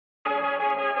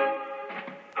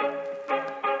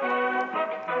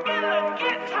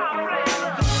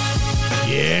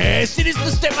Yes, it is the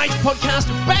Stepmates podcast,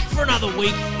 back for another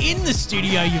week. In the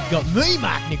studio, you've got me,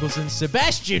 Mark Nicholson,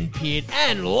 Sebastian Peart,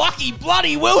 and Lucky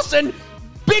Bloody Wilson.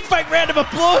 Big fake round of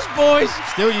applause, boys.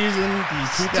 Still using the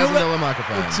 $2,000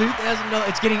 microphone. $2,000.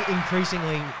 It's getting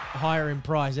increasingly higher in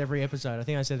price every episode. I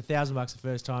think I said $1,000 the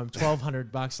first time,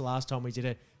 $1,200 the last time we did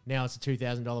it. Now it's a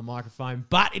 $2,000 microphone,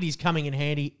 but it is coming in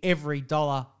handy. Every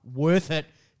dollar worth it,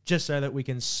 just so that we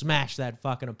can smash that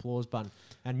fucking applause button.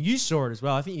 And you saw it as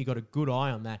well. I think you got a good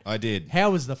eye on that. I did. How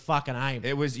was the fucking aim?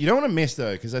 It was. You don't want to miss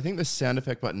though, because I think the sound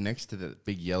effect button next to the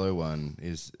big yellow one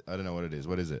is. I don't know what it is.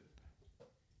 What is it?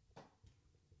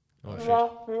 Oh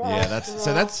shit! Yeah, that's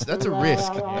a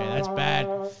risk. Yeah, that's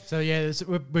bad. So yeah,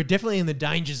 we're definitely in the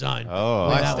danger zone. Oh,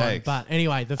 with high that one. stakes. But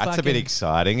anyway, That's a bit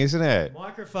exciting, isn't it?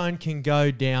 microphone can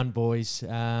go down, boys.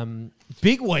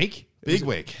 Big week. Big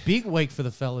week. Big week for the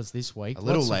fellas this week. A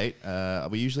little late.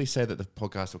 We usually say that the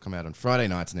podcast will come out on Friday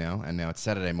nights now, and now it's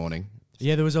Saturday morning.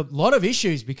 Yeah, there was a lot of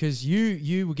issues because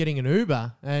you were getting an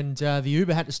Uber and the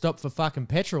Uber had to stop for fucking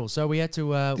petrol, so we had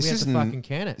to fucking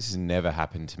can it. This has never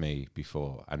happened to me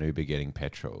before. An Uber getting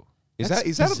petrol. Is That's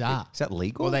that bizarre. is that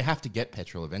legal? Well, they have to get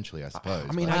petrol eventually, I suppose.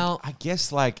 I mean, but- I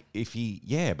guess like if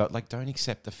but like don't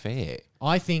accept the fare.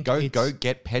 I think Go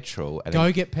get petrol. And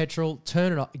go get petrol,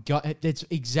 turn it off. That's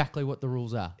exactly what the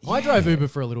rules are. I drove Uber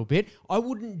for a little bit. I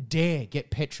wouldn't dare get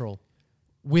petrol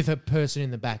with a person in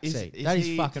the back seat. That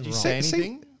is fucking did you wrong. say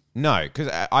anything? No, because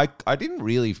I didn't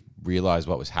really realize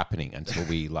what was happening until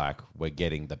we were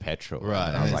getting the petrol. Right,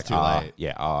 and and I was it's like, too oh, late.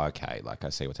 yeah, oh, okay. Like I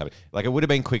see what's happening. Like it would have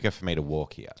been quicker for me to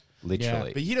walk here,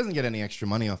 literally. But he doesn't get any extra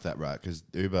money off that, right? Because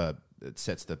Uber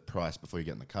sets the price before you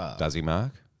get in the car. Does he,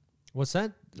 Mark? What's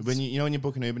that? When when you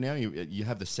book an Uber now, you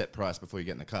have the set price before you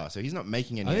get in the car. So he's not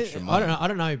making any extra money. I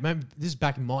don't know. Maybe this is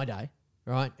back in my day,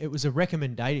 right? It was a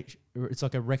recommendation. It's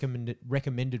like a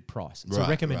recommended price. It's Right, a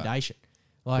recommendation.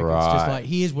 Like Right. it's just like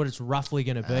here's what it's roughly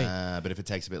going to be. But if it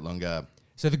takes a bit longer,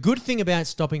 So the good thing about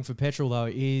stopping for petrol though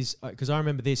is because I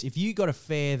remember this: if you got a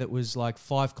fare that was like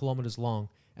 5 kilometers long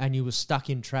and you were stuck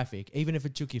in traffic, even if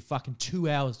it took you fucking 2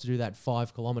 hours to do that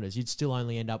 5 kilometers, you'd still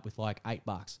only end up with like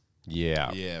 $8.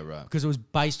 Yeah. yeah, right. Because it was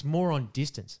based more on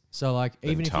distance. So like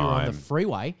even if you were on the time.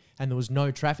 freeway and there was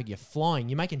no traffic, you're flying,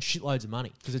 you're making shitloads of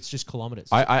money because it's just kilometers.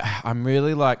 I'm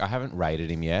really like I haven't rated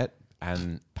him yet,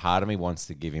 and part of me wants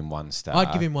to give him 1 star.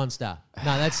 I'd give him 1 star.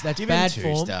 No, that's Give him bad 2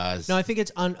 form. stars. No, I think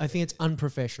it's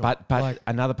unprofessional. but like,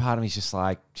 another part of me is just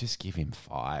like, just give him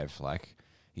 5. Like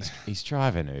he's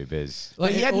driving Ubers.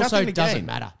 like he it had also nothing to doesn't gain.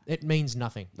 matter. It means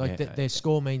nothing. Like Yeah. their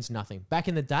score means nothing. Back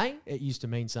in the day, it used to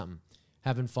mean something.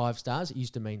 Having 5 stars, it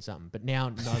used to mean something, but now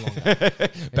no longer.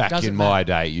 It Back doesn't in my matter.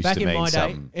 day, it used Back to in mean my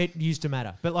something. day, it used to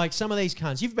matter. But like some of these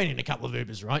cunts, you've been in a couple of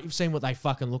Ubers, right? You've seen what they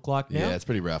fucking look like now. Yeah, it's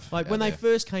pretty rough. Like out when they there.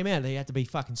 first came out, they had to be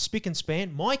fucking spick and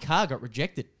span. My car got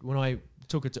rejected when I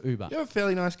took it to Uber. You have a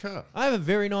fairly nice car. I have a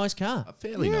very nice car.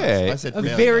 Fairly Yeah. nice. I said A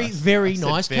fairly very, nice. very I said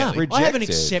nice car. fairly. I have an Rejected.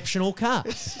 exceptional car.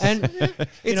 And you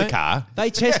It's a car. They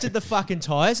tested the fucking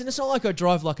tyres, and it's not like I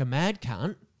drive like a mad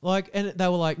cunt. Like, and they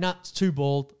were like, nah, it's too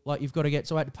bald. Like, you've got to get...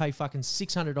 So I had to pay fucking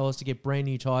 $600 to get brand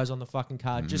new tyres on the fucking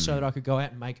car just so that I could go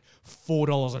out and make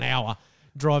 $4 an hour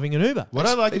driving an Uber. What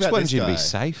I like They just about wanted this you to guy, be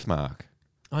safe, Mark.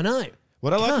 I know.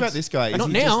 what I like Cunts. about this guy is Not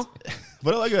he now. just-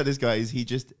 what I like about this guy is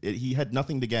he had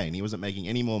nothing to gain. He wasn't making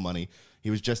any more money.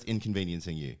 He was just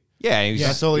inconveniencing you. Yeah, he was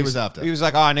That's all he was after. He was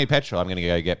like, oh, I need petrol. I'm going to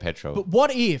go get petrol. But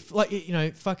what if, like, you know,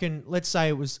 fucking, let's say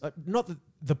it was, not that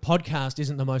the podcast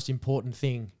isn't the most important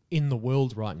thing in the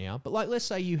world right now, but like, let's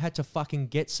say you had to fucking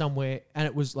get somewhere and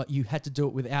it was like you had to do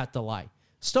it without delay.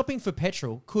 Stopping for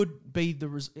petrol could be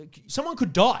someone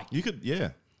could die. You could, yeah.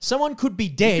 Someone could be You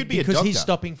dead could be because a doctor. he's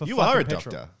stopping for You fucking are a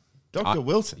petrol. doctor. Dr.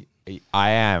 Wilson.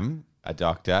 I am a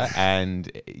doctor, and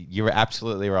you're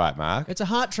absolutely right, Mark. It's a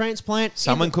heart transplant.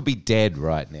 Someone could be dead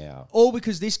right now. All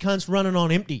because this cunt's running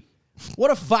on empty.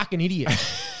 What a fucking idiot.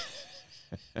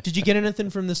 Did you get anything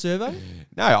from the survey?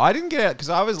 No, I didn't get it because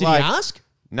I was Did like, he ask?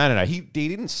 No. He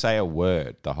didn't say a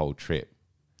word the whole trip.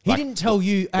 He Like, didn't tell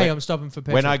you, hey, I'm stopping for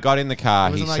petrol. When I got in the car,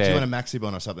 It he wasn't like, do you said, want a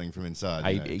Maxibon or something from inside?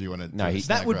 You know, do you want to? no,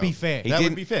 that would be fair. That would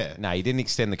didn't- be fair. No, he didn't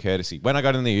extend the courtesy. When I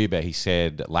got in the Uber, he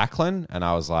said Lachlan, and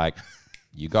I was like,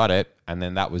 you got it. And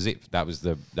then that was it. That was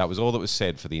all that was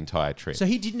said for the entire trip. So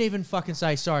he didn't even fucking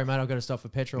say, sorry, mate, I've got to stop for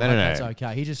petrol. No, Like, no, no. That's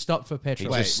okay. He just stopped for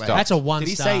petrol. He just Wait, stopped. That's a 1 Did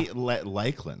he star. say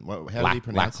Lakeland? How did he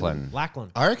pronounce it? Lachlan.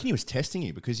 Lachlan. I reckon he was testing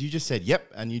you because you just said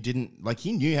yep, and you didn't. Like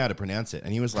he knew how to pronounce it,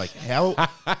 and he was like, "How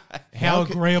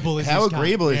agreeable is how this guy?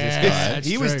 agreeable is Yeah, this guy?" that's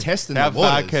He true. was testing How the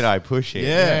waters. far could I push it?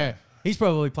 Yeah. He's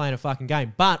probably playing a fucking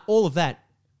game. But all of that,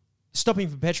 stopping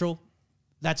for petrol,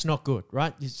 that's not good,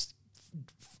 right?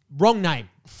 Wrong name,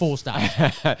 4 stars.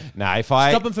 No, if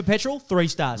I Stopping for petrol, 3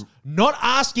 stars. Not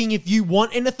asking if you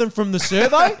want anything from the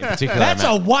servo. particular, That's mate.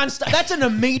 a 1 star. That's an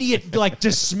immediate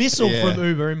dismissal Yeah. from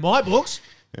Uber in my books.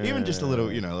 Even just a little,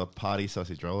 a party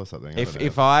sausage roll or something. I don't know.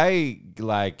 If I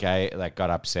got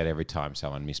upset every time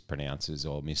someone mispronounces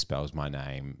or misspells my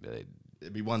name,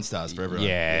 It'd be 1 stars for everyone.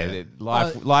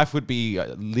 life would be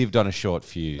lived on a short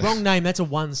fuse. Wrong name, that's a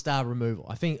 1 star removal.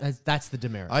 I think that's the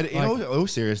demerit. In all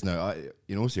seriousness, no.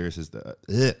 In all seriousness, no.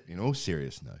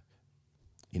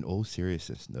 In all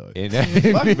seriousness, no.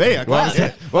 Fuck me, I can't say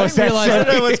it. Well, I didn't realise- I don't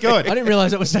know what's going. I didn't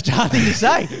realize that was such a hard thing to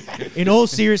say. In all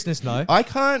seriousness, no. I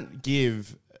can't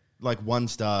give 1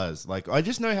 stars. I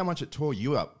just know how much it tore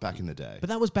you up back in the day. But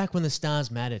that was back when the stars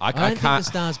mattered. I don't think can't- the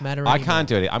stars matter I anymore. can't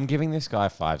do it. I'm giving this guy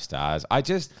 5 stars. I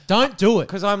just Don't do it.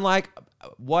 because I'm like,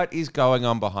 what is going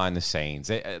on behind the scenes?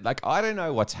 I don't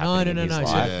know what's happening. No. in his So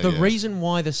life. the yeah. reason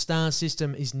why the star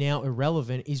system is now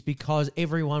irrelevant is because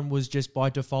everyone was just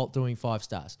by default doing 5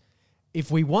 stars.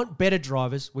 If we want better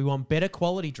drivers, we want better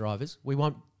quality drivers, we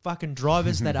want fucking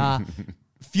drivers that are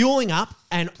fueling up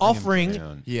and offering.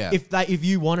 down. Yeah. If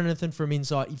you want anything from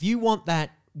inside, if you want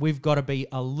that, we've got to be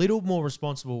a little more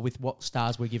responsible with what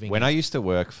stars we're giving. When I used to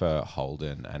work for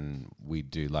Holden and we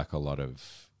do a lot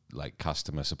of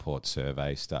customer support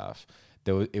survey stuff,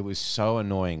 it was so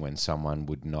annoying when someone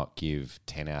would not give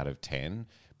 10 out of 10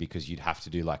 because you'd have to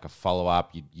do a follow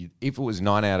up. If it was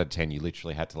 9 out of 10, you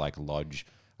literally had to lodge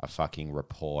a fucking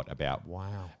report about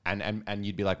and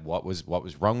you'd be like, what was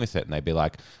wrong with it? And they'd be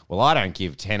like, well, I don't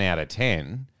give 10 out of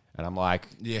 10. And I'm like,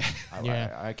 yeah.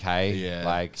 okay, Yeah.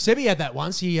 Sebi had that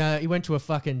once. He went to a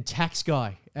fucking tax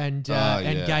guy and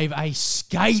yeah. gave a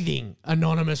scathing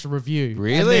anonymous review.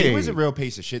 really? He was a real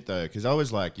piece of shit though, because I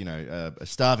was a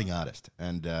starving artist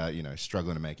and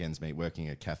struggling to make ends meet, working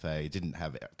at a cafe, didn't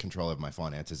have control over my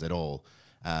finances at all.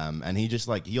 And he just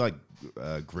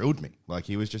grilled me.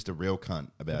 He was just a real cunt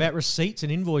About receipts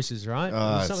and invoices, right? There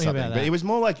was something about that. But it was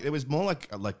more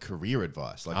like career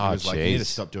advice. He was you need to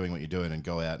stop doing what you're doing and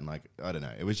go out and I don't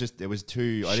know. It was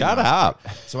too. I didn't Shut ask up. for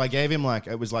it. So I gave him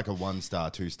it was a 1 star,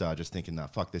 2 star, just thinking, nah,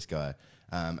 fuck this guy.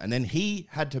 And then he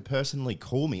had to personally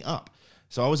call me up.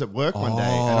 So I was at work one day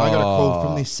and I got a call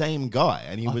from this same guy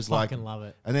and he was fucking love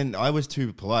it. And then I was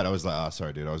too polite. I was like, oh,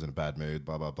 sorry, dude, I was in a bad mood,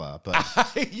 blah, blah, blah.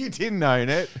 But You didn't own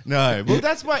it. no, well,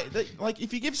 that's why,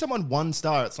 if you give someone 1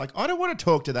 star, it's I don't want to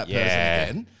talk to that person Yeah.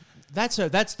 again.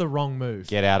 That's the wrong move.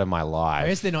 Get out of my I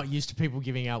guess life. they're not used to people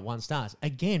giving out 1 stars.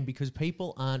 Again, because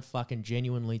people aren't fucking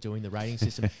genuinely doing the rating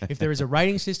system. If there is a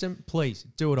rating system, please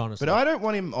do it honestly. But I don't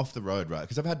want him off the road, right?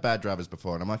 Because I've had bad drivers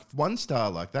before, and I'm like, 1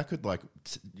 star, that could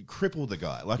cripple the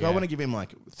guy. I want to give him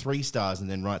 3 stars and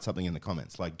then write something in the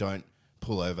comments, don't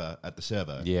pull over at the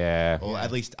servo, Yeah. or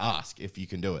at least ask if you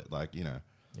can do it.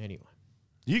 Anyway.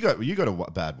 You got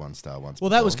a bad 1 star once. Well,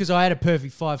 that was before. because I had a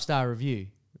perfect 5-star review.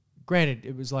 Granted,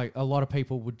 it was a lot of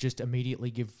people would just immediately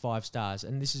give 5 stars.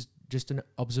 And this is just an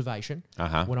observation.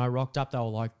 Uh-huh. When I rocked up, they were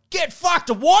like, get fucked,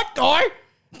 a white guy!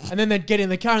 And then they'd get in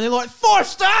the car and they're like, 5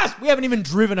 stars! We haven't even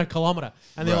driven a kilometre.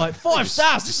 And they're Right. like, 5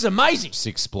 stars, this is amazing. Just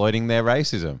exploiting their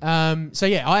racism. So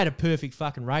yeah, I had a perfect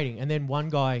fucking rating, and then one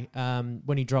guy,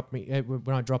 when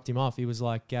I dropped him off, he was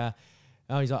like, he's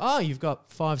like, oh, you've got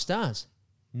 5 stars,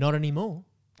 not anymore,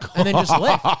 and then just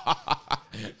left.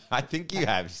 I think you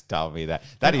have told me that.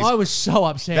 I was so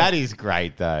upset. That is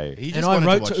great though. He and just I wanted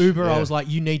wrote watch- to Uber. yeah. I was like,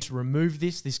 you need to remove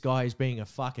this. This guy is being a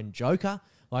fucking joker.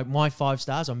 My 5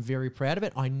 stars, I'm very proud of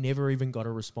it. I never even got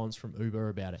a response from Uber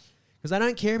about it because they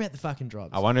don't care about the fucking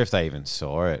drivers. I wonder if they even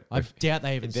saw it. I doubt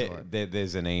they even saw it.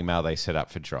 There's an email they set up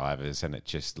for drivers, and it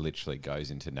just literally goes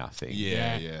into nothing.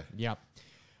 Yeah. Yep.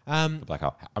 Like,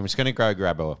 oh, I'm just going to go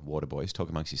grab a water, boys. Talk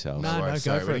amongst yourselves. No, Sorry, go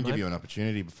sorry, for we it, didn't give mate. you an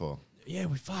opportunity before. Yeah,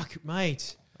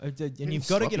 mate. And you've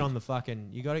got to get sloppy. on the fucking.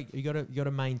 You got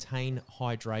to maintain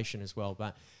hydration as well.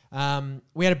 But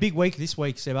we had a big week this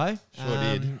week, Sebo.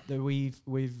 Sure did.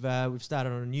 We've started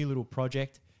on a new little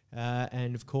project,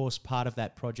 and of course, part of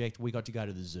that project, we got to go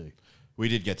to the zoo. We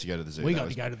did get to go to the zoo. We That got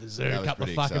was- to go to the zoo. that A was couple of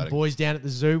pretty fucking exciting. boys down at the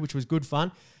zoo, which was good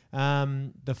fun.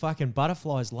 The fucking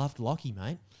butterflies loved Lockie,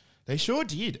 mate. They sure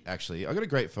did, actually. I got a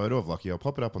great photo of Lockie. I'll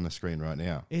pop it up on the screen right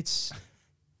now. It's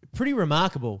pretty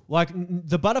remarkable.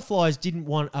 The butterflies didn't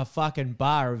want a fucking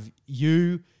bar of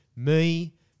you,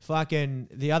 me, fucking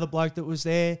the other bloke that was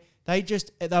there. They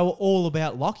were all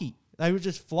about Lockie. They were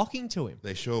just flocking to him.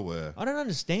 They sure were. I don't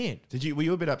understand. Were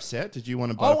you a bit upset? Did you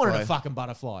want a I butterfly? wanted a fucking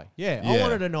butterfly. Yeah, I Yeah.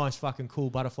 wanted a nice fucking cool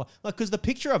butterfly. Like, because the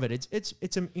picture of it, it's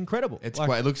incredible. It's like,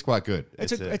 quite. It looks quite good.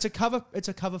 it's a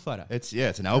cover photo. It's an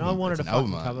And album. I wanted it's a an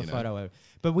album fucking art, cover you know? photo of it.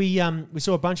 But we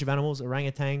saw a bunch of animals,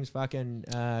 orangutans, fucking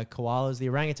koalas. The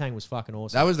orangutan was fucking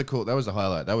awesome. That was the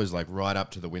highlight. That was like right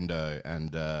up to the window,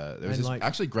 and there was And, this like-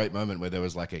 actually great moment where there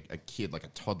was like a kid, like a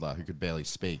toddler who could barely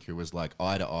speak, who was like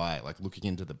eye to eye, like looking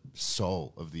into the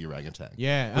soul of the orangutan.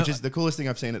 Yeah, which is the coolest thing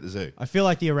I've seen at the zoo. I feel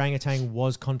like the orangutan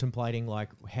was contemplating like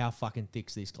how fucking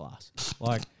thick's this glass,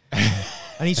 like,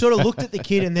 and he sort of looked at the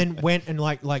kid and then went and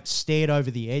like stared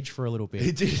over the edge for a little bit.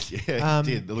 He did, yeah,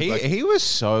 he did. It looked like- He was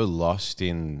so lost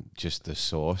in just the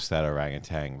source, that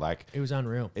orangutan. Like, It was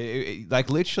unreal. like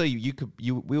literally,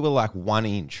 we were like 1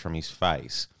 inch from his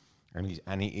face, and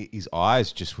his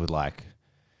eyes just were like,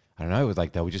 I don't know,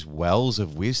 like they were just wells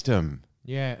of wisdom.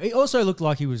 Yeah, he also looked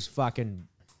like he was fucking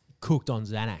cooked on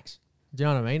Xanax. Do you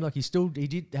know what I mean? Like he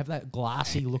did have that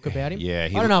glassy look about him. Yeah, I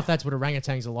he don't know if that's what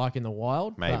orangutans are like in the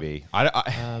wild. but- Maybe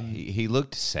he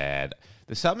looked sad.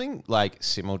 There's something like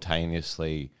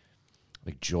simultaneously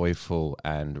like joyful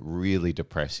and really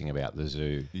depressing about the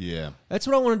zoo. yeah. That's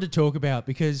what I wanted to talk about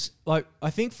because, like, I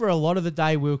think for a lot of the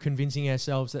day we were convincing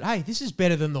ourselves that, hey, this is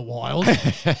better than the wild. Do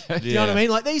you know what I mean?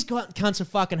 Like, these cunts are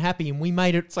fucking happy and we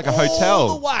made it. It's like a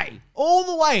hotel. All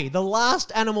the way. The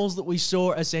last animals that we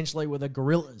saw essentially were the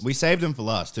gorillas. We saved them for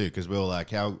last too because we were like,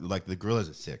 the gorillas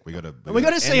are sick. We got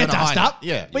to see a dust up.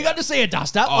 Yeah, We got to see a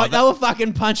dust up. They were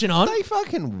fucking punching on. They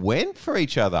fucking went for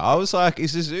each other. I was like,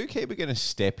 is the zookeeper going to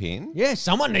step in? Yeah,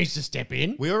 someone needs to step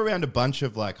in. We were around a bunch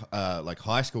of like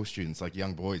high school students, like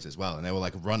young boys as well, and they were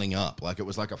like running up, like it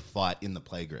was like a fight in the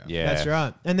playground. Yeah. That's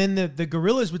right. And then the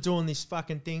gorillas were doing this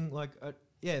fucking thing, like,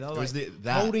 they were was like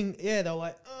that. holding, they were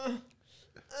like,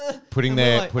 Putting And we're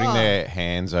their like, putting oh. their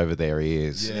hands over their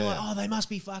ears. Yeah. they're like, oh, they must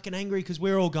be fucking angry because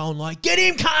we're all going like, get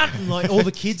him, cunt! And like all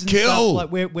the kids and Kill!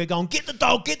 stuff, like we're going, get the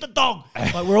dog!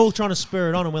 Like we're all trying to spur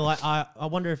it on, and we're like, I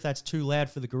wonder if that's too loud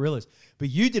for the gorillas. But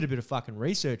you did a bit of fucking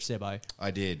research, Sebo,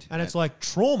 I did, and it's like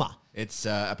trauma. It's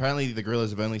apparently the gorillas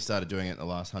have only started doing it in the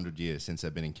last 100 years since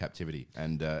they've been in captivity,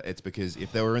 and it's because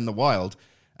if they were in the wild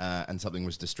and something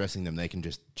was distressing them, they can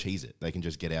just cheese it. They can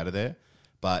just get out of there.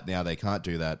 But now they can't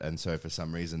do that, and so for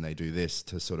some reason they do this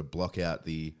to sort of block out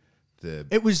the.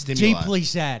 It was stimuli. deeply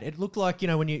sad. It looked like,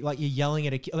 when you're yelling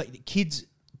at a kid, like the kids'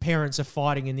 parents are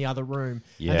fighting in the other room,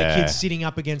 and the Yeah. kid's sitting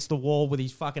up against the wall with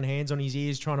his fucking hands on his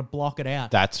ears trying to block it out.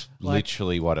 That's Like-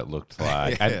 literally what it looked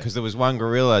like. Yeah. Because there was one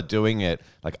gorilla doing it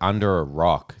like under a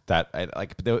rock that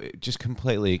like they were just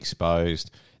completely exposed.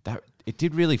 That it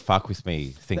did really fuck with me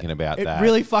thinking about It that.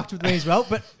 really fucked with me as well.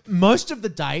 But most of the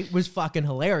day was fucking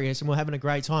hilarious and we're having a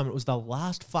great time. It was the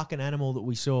last fucking animal that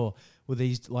we saw with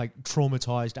these like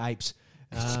traumatized apes.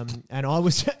 And I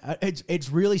was, it's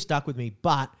really stuck with me.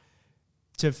 But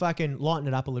to fucking lighten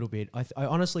it up a little bit, I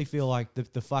honestly feel like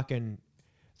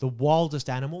the wildest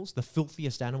animals, the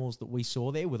filthiest animals that we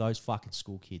saw there were those fucking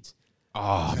school kids.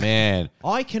 Oh man.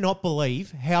 I cannot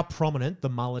believe how prominent the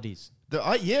mullet is.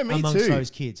 Yeah, me amongst too. those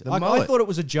kids. The Like, I mullet. thought it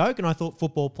was a joke, and I thought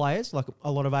football players, like a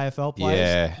lot of AFL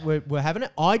players, Yeah. were having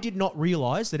it. I did not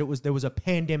realise that there was a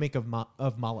pandemic of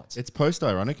mullets. It's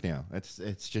post-ironic now.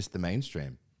 It's just the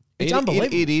mainstream. It's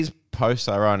unbelievable. It is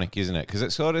post-ironic, isn't it? Because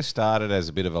it sort of started as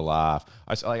a bit of a laugh.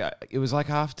 It was like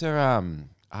after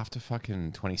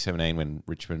fucking 2017 when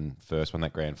Richmond first won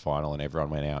that grand final and everyone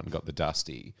went out and got the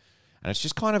Dusty. And it's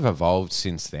just kind of evolved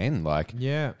since then. Like,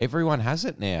 Yeah. everyone has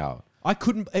it now. I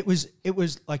couldn't. It was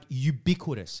like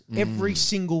ubiquitous. Mm. Every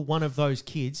single one of those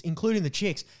kids, including the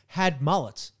chicks, had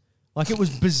mullets. Like, it was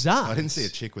bizarre. I didn't see a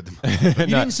chick with them. You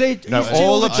didn't see it. No, you didn't see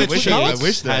all the of the chicks with chicks mullets? I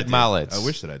wish that I had did. mullets. I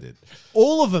wish that I did.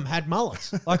 All of them had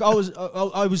mullets. Like, I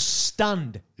was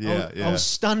stunned. I was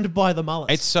stunned by the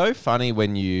mullets. It's so funny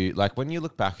when you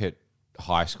look back at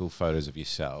high school photos of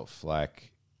yourself, like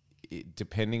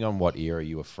depending on what era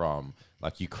you were from,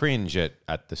 like you cringe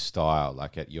at the style,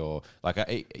 like at your, like,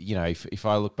 if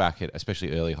I look back at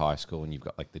especially early high school and you've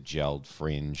got like the gelled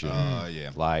fringe and yeah.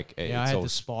 like I it's had all the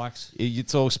spikes.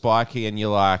 it's all spiky and you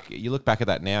look back at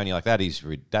that now and you're like,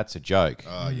 that's a joke.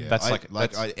 Oh yeah, That's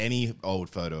any old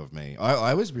photo of me.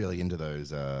 I was really into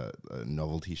those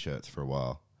novelty shirts for a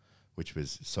while, which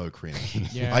was so cringe.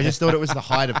 Yeah. I just thought it was the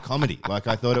height of comedy. Like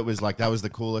I thought it was like that was the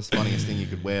coolest, funniest thing you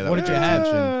could wear. That What was did you have?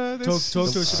 attention.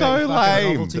 Talk to us so about your fucking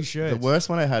lame. novelty shirts. The worst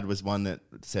one I had was one that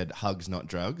said hugs, not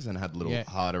drugs, and had a little Yeah.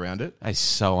 heart around it. It's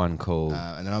so uncool.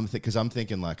 And then I'm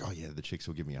thinking like, oh yeah, the chicks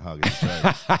will give me a hug. At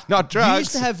the show. Not drugs. You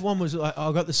used to have one was like,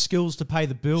 I got the skills to pay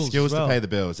the bills. Skills as well. to pay the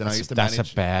bills, and I used to That's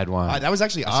manage. a bad one. That was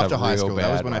actually That's a after high real school. That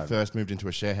was bad when I one. first moved into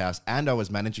a share house, and I was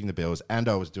managing the bills, and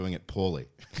I was doing it poorly.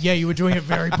 Yeah, you were doing it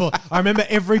very poor. I remember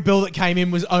every bill that came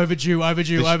in was overdue.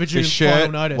 The Final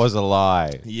shirt notice. was a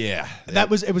lie. Yeah, It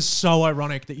was so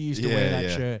ironic that you used to wear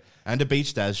that shirt. and a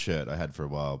Beach Daz shirt I had for a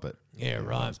while, but Yeah, that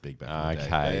right. was big back in the day.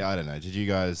 Okay. Yeah, I don't know. Did you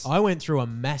guys? I went through a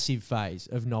massive phase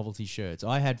of novelty shirts.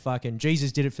 I had fucking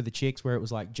Jesus did it for the chicks, where it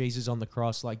was like Jesus on the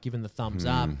cross, like giving the thumbs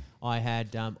up. I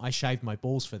had I shaved my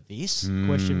balls for this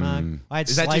question mark. I had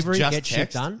Is that just slavery get text?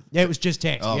 shit done. Yeah, it was just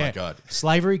text. Oh my yeah. God.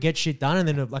 Slavery get shit done, and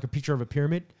then like a picture of a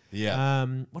pyramid. Yeah.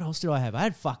 What else did I have? I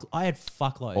had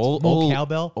fuckloads. More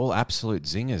cowbell. All absolute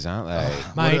zingers, aren't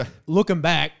they? Mate, looking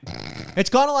back, it's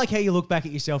kind of like how you look back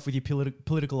at yourself with your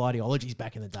political ideologies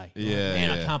back in the day. Yeah, Man,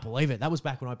 I yeah. can't believe it. That was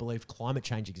back when I believed climate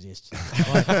change exists.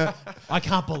 Like, I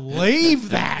can't believe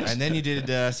that. And then you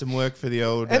did some work for the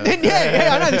old. And then, yeah,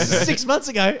 I know, this is 6 months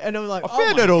ago. And I'm like, I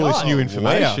found out all this new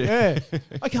information. Yeah.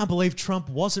 I can't believe Trump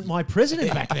wasn't my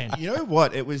president back then. You know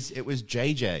what? It was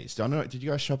JJ's. I don't know. Did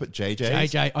you guys shop at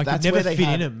JJ's? JJ, I could That's never where they fit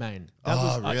had- in him, man. That Oh,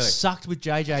 was, I really? sucked with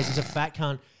JJ's as a fat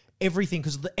cunt. Everything,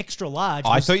 because the extra large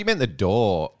I was thought you meant the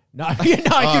door. No, I could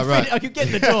right. I could get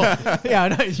in the door. Yeah, I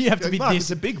know. You have to be Mark, this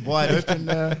it's a big wide open.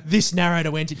 this narrow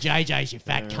to enter JJ's, you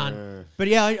fat cunt. But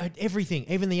yeah, everything,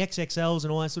 even the XXLs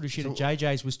and all that sort of shit at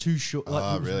JJ's was too short.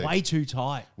 Like, it was really? way too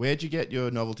tight Where'd you get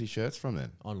your novelty shirts from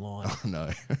then? online. Oh, no.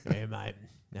 Yeah, mate.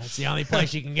 That's the only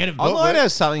place you can get them. Online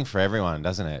has something for everyone,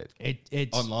 doesn't it?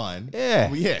 It's Online? Yeah.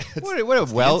 Well, yeah. What it's a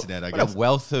the wealth! internet, I What guess. a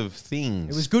wealth of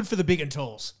things. It was good for the big and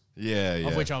talls, Yeah, yeah.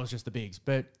 of which I was just the bigs.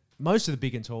 But most of the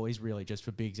big and tall is really just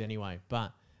for bigs anyway.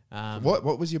 But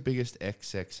What was your biggest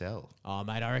XXL? oh,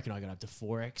 mate, I reckon I got up to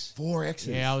 4X. 4Xs.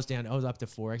 Yeah, I was up to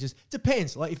 4Xs.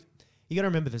 Depends. Like, if you got to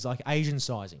remember, there's like Asian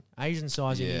sizing. Asian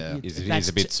sizing Yeah. Is that's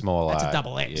a bit smaller. That's a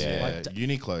double X. Yeah. Like,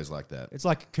 Uniqlo's like that. it's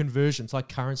like conversion. It's like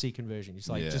currency conversion. It's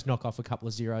like Yeah. just knock off a couple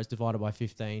of zeros divided by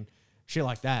 15. Shit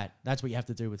like that. That's what you have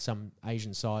to do with some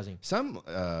Asian sizing. Some,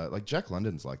 like Jack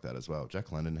London's like that as well.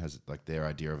 Jack London has, like, their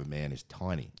idea of a man is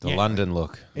tiny. The Yeah. London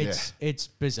look. It's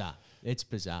bizarre. It's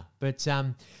bizarre. But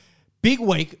big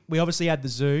week. We obviously had the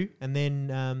zoo, and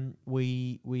then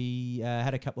we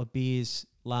had a couple of beers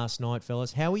last night,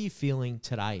 fellas. How are you feeling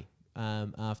today?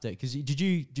 After, because did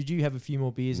you have a few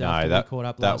more beers after we caught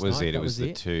up last that was night? it. It was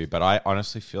the two. But I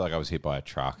honestly feel like I was hit by a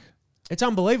truck. It's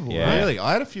unbelievable, Yeah. right? Really?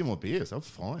 I had a few more beers. I'm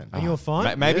fine. And you're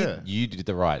fine. Maybe Yeah. you did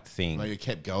the right thing. Like, you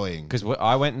kept going. Because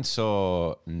I went and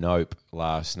saw Nope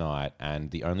last night,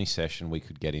 and the only session we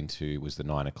could get into was the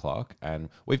 9 o'clock. And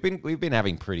we've been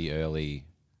having pretty early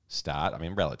start. I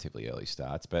mean, relatively early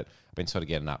starts, but I've been sort of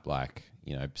getting up like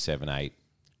 7, 8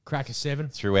 Crack a 7.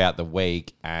 throughout the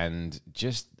week, and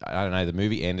just I don't know. The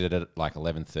movie ended at like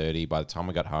 11:30. By the time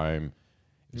we got home,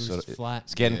 It was sort of, flat.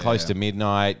 it's getting Yeah. close to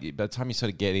midnight. By the time you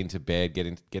sort of get into bed,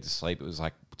 get to sleep, it was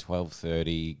like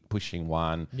 12:30, pushing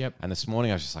 1. Yep. And this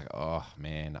morning I was just like, oh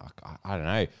man, I don't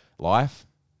know, life.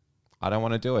 I don't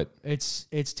want to do it.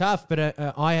 It's tough, but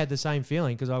I had the same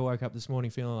feeling because I woke up this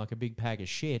morning feeling like a big bag of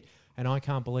shit, and I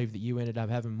can't believe that you ended up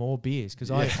having more beers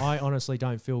because I honestly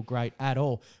don't feel great at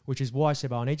all, which is why,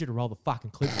 Sebo, I need you to roll the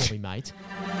fucking clip for me, mate.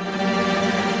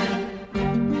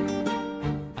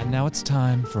 And now it's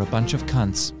time for A Bunch of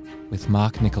Cunts with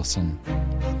Mark Nicholson.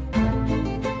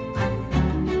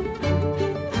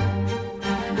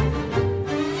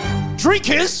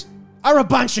 Drinkers are a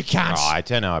bunch of cunts. Oh, I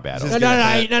don't know about This it.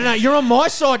 is No, you're on my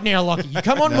side now, Lockie. You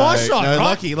come on my side, no,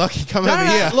 right? Lucky, come No, over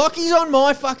no, here. Lockie's on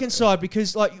my fucking side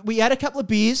because like we had a couple of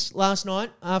beers last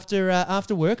night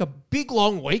after work. A big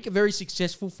long week, a very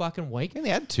successful fucking week. I only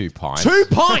had 2 pints. 2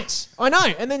 pints, I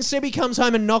know. And then Sebi comes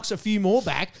home and knocks a few more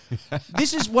back.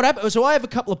 This is what happened. So I have a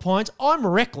couple of pints. I'm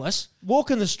reckless.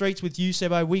 Walking the streets with you,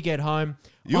 Sebo. We get home.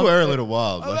 You were a little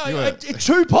wild. Like, you were,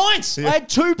 2 pints. I had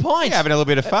 2 pints. Yeah, having a little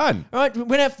bit of fun. All right, we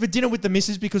went out for dinner with the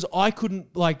missus because I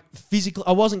couldn't, like, physically,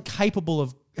 I wasn't capable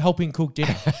of helping cook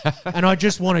dinner. And I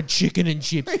just wanted chicken and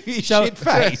chips.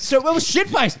 Shit-faced. So it was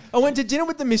shit-faced. I went to dinner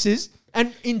with the missus,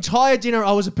 and entire dinner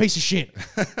I was a piece of shit.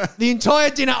 The entire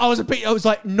dinner I was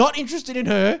like not interested in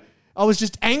her. I was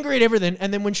just angry at everything.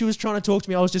 And then when she was trying to talk to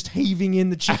me, I was just heaving in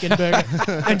the chicken burger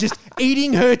and just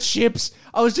eating her chips.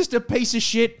 I was just a piece of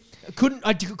shit.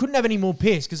 I couldn't have any more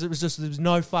piss because there was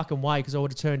no fucking way because I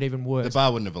would have turned even worse. the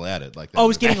bar wouldn't have allowed it. Like that. I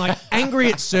was getting like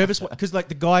angry at service because like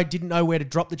the guy didn't know where to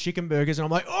drop the chicken burgers, and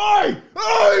I'm like, "Oi,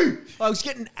 oi!" I was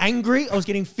getting angry. I was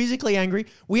getting physically angry.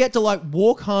 We had to like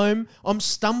walk home. I'm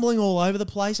stumbling all over the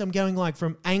place. I'm going like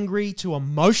from angry to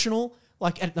emotional.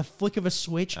 like at the flick of a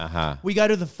switch. Uh-huh. We go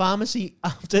to the pharmacy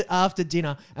after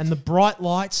dinner, and the bright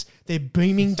lights, they're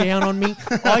beaming down on me.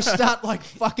 I start like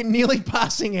fucking nearly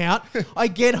passing out. I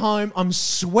get home, I'm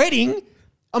sweating.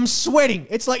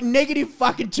 It's like negative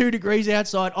fucking 2 degrees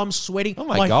outside. I'm sweating. Oh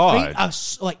my God. feet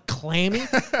are like clamming.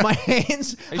 My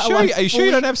hands Are you are sure, like are you sure you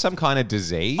fully- don't have some kind of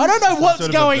disease? I don't know what's sort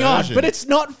of going on, aversion. but it's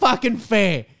not fucking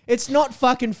fair. It's not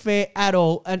fucking fair at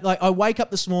all. And like, I wake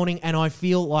up this morning and I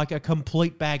feel like a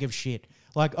complete bag of shit.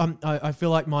 Like I feel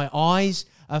like my eyes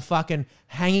are fucking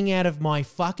hanging out of my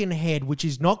fucking head, which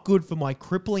is not good for my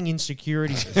crippling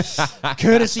insecurities,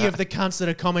 courtesy of the cunts that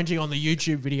are commenting on the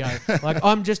YouTube video. Like,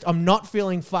 I'm not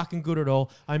feeling fucking good at all.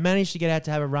 I managed to get out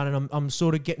to have a run, and I'm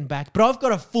sort of getting back. But I've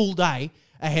got a full day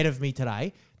ahead of me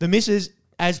today. The missus,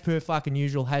 as per fucking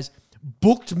usual, has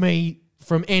booked me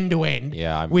from end to end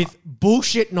with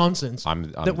bullshit nonsense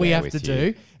I'm that we there have with to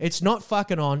you. do. It's not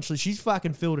fucking on. So she's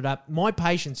fucking filled it up. My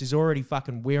patience is already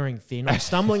fucking wearing thin. I'm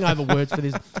stumbling over words for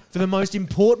the most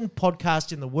important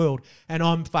podcast in the world, and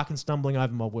I'm fucking stumbling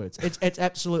over my words. It's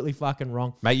absolutely fucking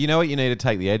wrong. Mate, you know what you need to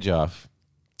take the edge off?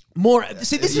 More.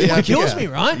 See, this is what kills me,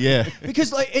 right? Yeah.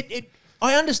 Because like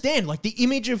I understand, like, the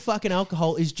image of fucking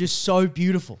alcohol is just so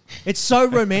beautiful. It's so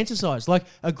romanticized. Like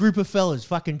a group of fellas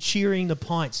fucking cheering the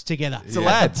pints together the at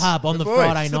lads. the pub on the boys.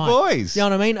 Friday It's the night. boys. You know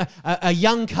what I mean? A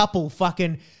young couple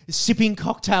fucking sipping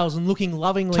cocktails and looking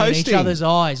lovingly in each Toasting. other's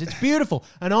eyes. It's beautiful.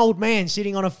 An old man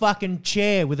sitting on a fucking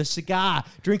chair with a cigar,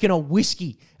 drinking a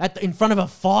whiskey in front of a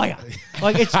fire.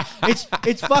 Like,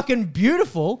 it's fucking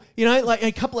beautiful. You know, like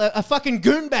a fucking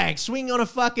goon bag swinging on a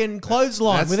fucking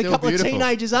clothesline That's with a still couple beautiful. of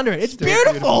teenagers under it. It's Still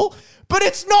beautiful. But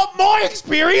it's not my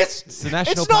experience. It's the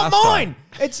national It's not pastime.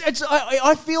 mine.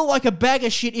 I feel like a bag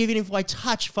of shit even if I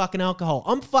touch fucking alcohol.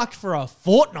 I'm fucked for a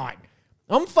fortnight.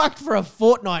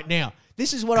 Now.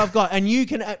 This is what I've got, and you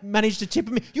can manage to tip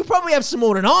me. You'll probably have some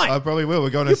more tonight. I probably will. We're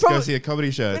going to go see a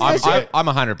comedy show. I'm- I'm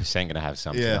 100% going to have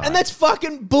something. Yeah. tonight. and that's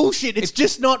fucking bullshit. It's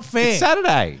just not fair. It's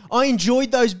Saturday. I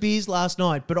enjoyed those beers last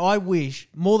night, but I wish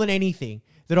more than anything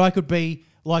that I could be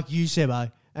like you,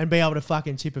 Sebo, and be able to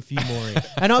fucking tip a few more in.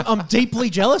 And I'm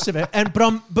deeply jealous of it.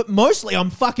 But mostly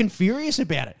I'm fucking furious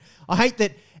about it. I hate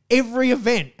that every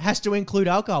event has to include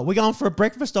alcohol. We're going for a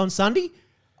breakfast on Sunday.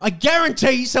 I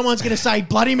guarantee someone's going to say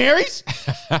Bloody Marys.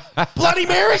 Bloody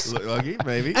Marys. Look like it,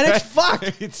 maybe. And it's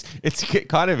fucked. It's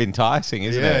kind of enticing,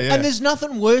 isn't Yeah, it? yeah. And there's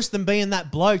nothing worse than being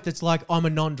that bloke that's like, I'm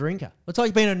a non-drinker. It's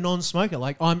like being a non-smoker.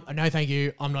 Like, no, thank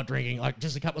you, I'm not drinking. Like,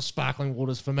 just a couple of sparkling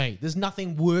waters for me. There's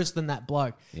nothing worse than that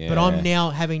bloke. But Yeah. I'm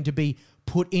now having to be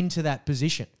put into that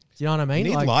position. Do you know what I mean?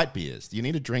 You need Like, light beers. You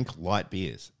need to drink light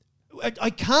beers. I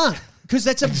can't, because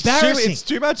that's It's embarrassing. it's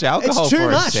too much alcohol It's too for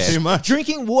a much. set. Too much.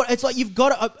 Drinking water. It's like you've got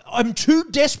to, I'm too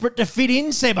desperate to fit in,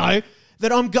 Sebo,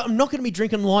 that I'm not going to be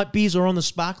drinking light beers or on the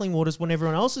sparkling waters when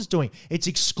everyone else is doing. It's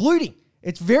excluding.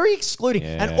 It's very excluding.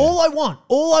 Yeah. And all I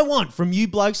want from you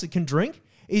blokes that can drink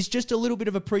is just a little bit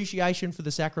of appreciation for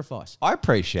the sacrifice. I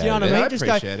appreciate Do you know what it. I mean? I Just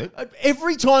appreciate go, it.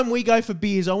 every time we go for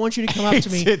beers, I want you to come up to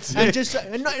me It's- and just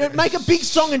make a big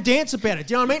song and dance about it.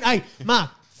 Do you know what I mean? Hey,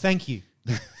 Mark, thank you.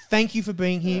 Thank you for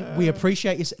being here. We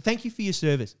appreciate you. Thank you for your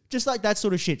service. Just like that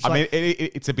sort of shit. It's I like, mean,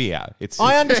 it's a beer.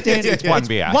 I understand It's one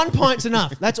beer. One pint's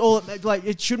enough. That's all. Like,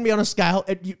 it shouldn't be on a scale.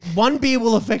 One beer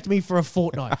will affect me for a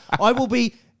fortnight. I will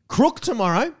be crook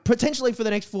tomorrow, potentially for the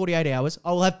next 48 hours.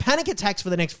 I will have panic attacks for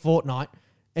the next fortnight.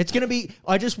 It's going to be,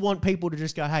 I just want people to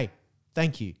just go, hey,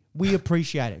 thank you. We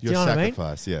appreciate it. Do Your you know what I mean?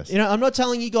 sacrifice, yes. You know, I'm not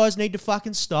telling you guys need to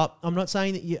fucking stop. I'm not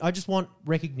saying that I just want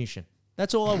recognition.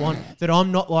 That's all I want. That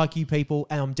I'm not like you people,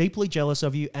 and I'm deeply jealous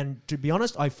of you. And to be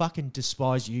honest, I fucking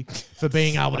despise you for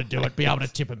being able to do it, be able to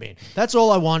tip them in. That's all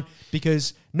I want,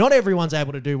 because not everyone's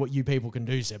able to do what you people can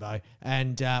do, Sebo.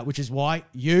 And which is why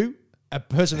you, a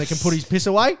person that can put his piss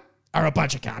away, are a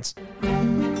bunch of cunts.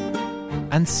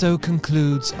 And so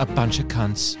concludes A Bunch of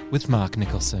Cunts with Mark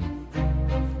Nicholson.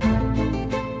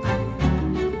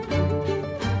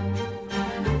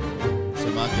 So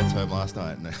Mark gets home last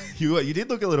night, and you did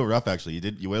look a little rough, actually.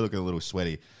 You were looking a little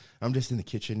sweaty. I'm just in the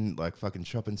kitchen, like fucking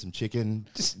chopping some chicken,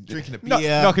 just drinking a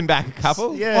beer, knocking back a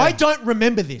couple. Yeah, I don't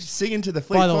remember this. singing to the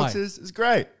Fleet By the way. Foxes. It's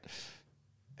great.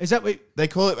 Is that what? They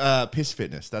call it piss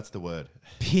fitness. That's the word.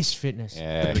 Piss fitness.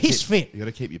 Yeah. The piss fit. You got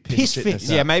to keep your Piss fitness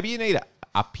fit. up. Yeah, maybe you need to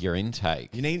up your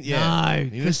intake. You need, No,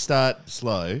 you need to start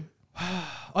slow.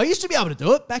 I used to be able to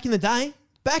do it back in the day.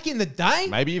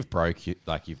 Maybe you've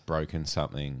broken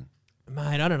something.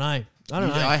 Mate, I don't know. I don't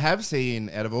know. I have seen,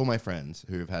 out of all my friends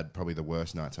who have had probably the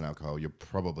worst nights on alcohol, you're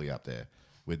probably up there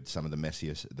with some of the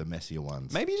messier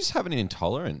ones. Maybe you just have an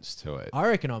intolerance to it. I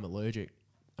reckon I'm allergic.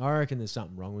 I reckon there's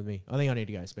something wrong with me. I think I need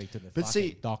to go speak to the But fucking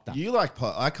see, doctor. you like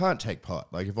pot. I can't take pot.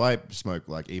 Like if I smoke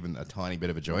like even a tiny bit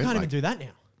of a joint, I can't like, even do that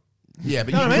now. yeah,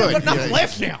 but You know what I mean? I've could. got nothing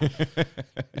left now.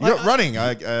 You're not running.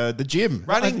 The gym.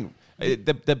 Running,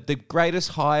 the greatest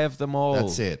high of them all.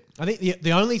 That's it. I think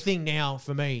the only thing now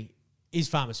for me is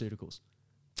pharmaceuticals.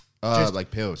 Just Like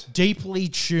pills. Deeply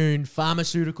tuned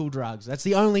pharmaceutical drugs. That's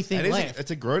the only thing left. It's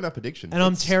a grown-up addiction. And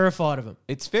I'm It's- terrified of them.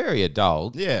 It's very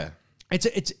adult. Yeah.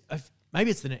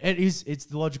 Maybe it's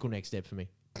the logical next step for me.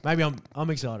 Maybe I'm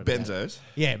excited about it. Benzos.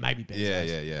 Yeah, maybe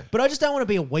benzos. Yeah. But I just don't want to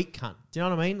be a weak cunt. Do you know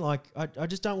what I mean? Like, I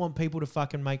just don't want people to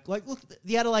fucking make... Like, look,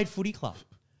 the Adelaide Footy Club.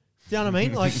 Do you know what I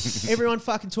mean? Like, everyone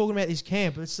fucking talking about this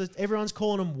camp. It's just, everyone's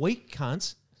calling them weak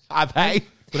cunts. Are they?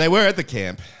 But they were at the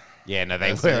camp. Yeah, no, they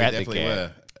Yes, were they at the definitely camp.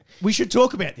 were. We should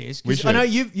talk about this We because I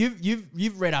should. know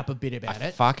you've read up a bit about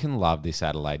it. Fucking love this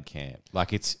Adelaide camp.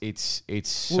 Like it's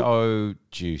so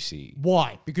juicy.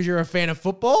 Why? Because you're a fan of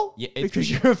football? Yeah, because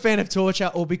you're a fan of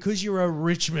torture, or because you're a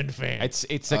Richmond fan?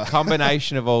 It's a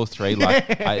combination of all three.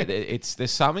 Like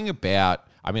there's something about.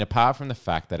 I mean, apart from the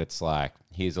fact that it's like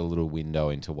here's a little window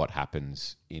into what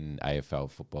happens in AFL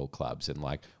football clubs, and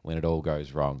like when it all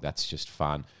goes wrong, that's just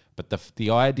fun. But the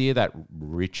idea that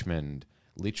Richmond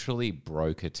literally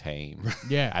broke a team,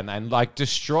 Yeah. and like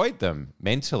destroyed them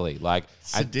mentally, like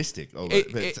Sadistic.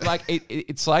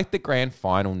 it's like the grand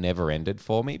final never ended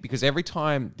for me, because every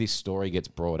time this story gets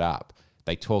brought up,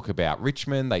 they talk about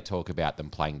Richmond, they talk about them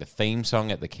playing the theme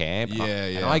song at the camp, Yeah,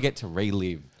 and yeah. I get to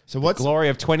relive So the what's- glory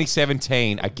of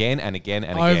 2017 again and again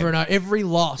and Over again. and over. Every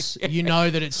loss, you know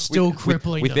that it's still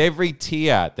crippling with them. every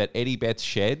tear that Eddie Betts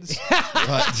sheds,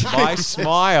 my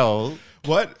smile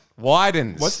What?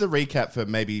 widens. What's the recap for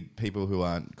maybe people who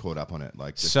aren't caught up on it?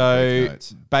 Like, just So brief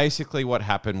notes. basically, what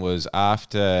happened was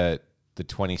after the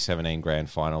 2017 grand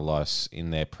final loss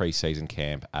in their preseason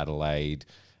camp, Adelaide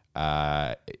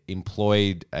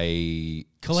employed a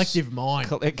Collective Mind.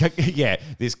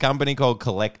 this company called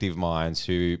Collective Minds,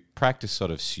 who practice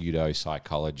sort of pseudo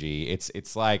psychology.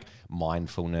 It's like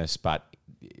mindfulness, but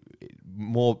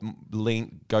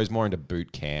goes more into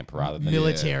boot camp rather than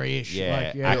Military-ish.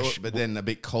 Yeah. But then a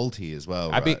bit culty as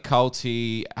well. a bit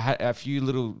culty, a few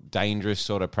little dangerous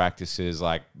sort of practices,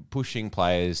 like pushing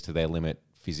players to their limit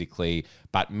physically,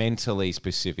 but mentally,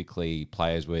 specifically,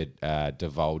 players were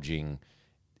divulging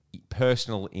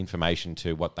personal information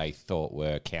to what they thought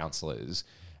were counsellors,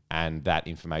 and that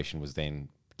information was then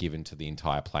given to the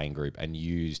entire playing group and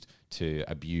used to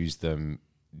abuse them.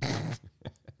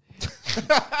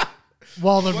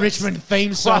 While the Richmond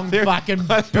theme song fucking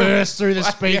bursts through the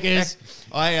speakers.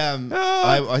 I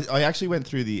actually went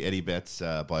through the Eddie Betts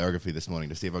biography this morning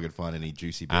to see if I could find any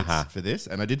juicy bits for this,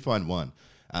 and I did find one,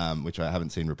 which I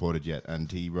haven't seen reported yet.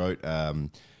 And he wrote,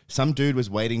 some dude was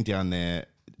waiting down there,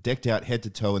 decked out head to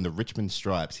toe in the Richmond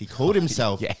stripes. He called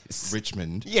himself Yes.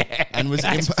 Richmond, Yeah. and was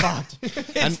Fucked.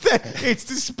 It's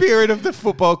the spirit of the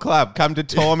football club come to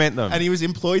torment them. and he was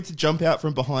employed to jump out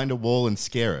from behind a wall and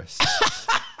scare us.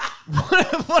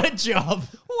 What a job.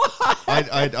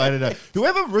 I don't know.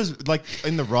 Whoever was like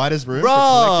in the writers' room for Bro.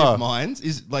 Collective Minds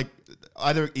is like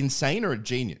either insane or a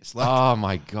genius. Like, Oh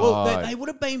my god! Well, they would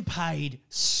have been paid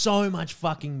so much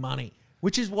fucking money,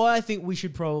 which is why I think we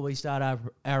should probably start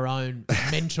our own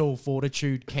mental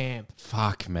fortitude camp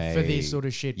Fuck me for this sort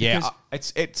of shit. Yeah,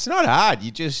 because it's not hard.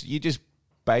 You just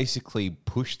basically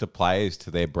push the players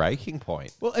to their breaking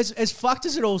point. well, as fucked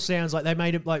as it all sounds, like they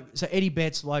made it like so. Eddie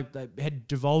Betts like they had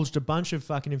divulged a bunch of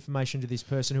fucking information to this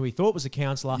person who he thought was a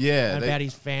counsellor, Yeah, about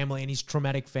his family and his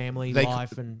traumatic family they,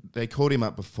 life, and they called him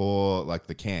up before like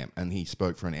the camp, and he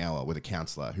spoke for an hour with a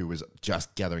counsellor who was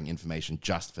just gathering information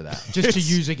just for that. just to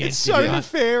use against So him. Right?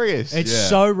 nefarious. It's Yeah.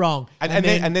 so wrong.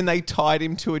 and then they tied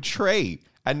him to a tree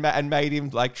and made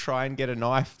him like try and get a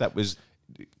knife that was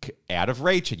out of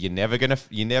reach, and you're never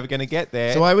gonna get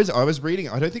there. So I was reading.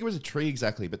 I don't think it was a tree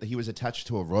exactly, but he was attached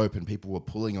to a rope, and people were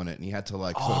pulling on it, and he had to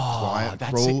like sort of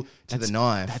crawl to the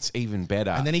knife. That's even better.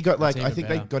 And then he got like, I even think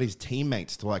better. they got his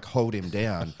teammates to like hold him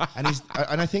down, and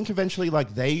I think eventually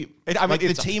like the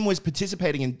team was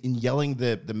participating in yelling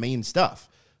the mean stuff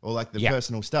or like the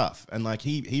personal stuff, and like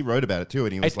he wrote about it too,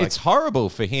 and he was it's horrible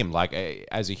for him. Like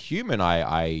as a human,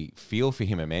 I feel for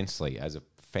him immensely. As a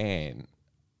fan,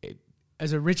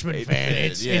 As a Richmond fan,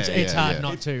 it's hard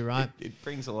not to, right? it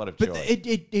brings a lot of But joy.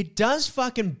 it does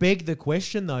fucking beg the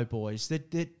question, though, boys,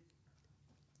 that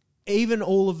even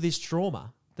all of this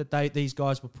trauma that these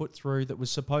guys were put through, that was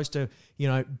supposed to,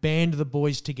 band the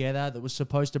boys together, that was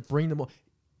supposed to bring them all,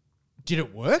 did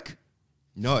it work?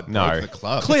 no, it No. broke the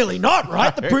club. Clearly not,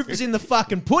 right? The proof is in the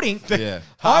fucking pudding. Yeah.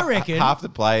 I reckon. half the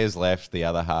players left, the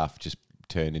other half just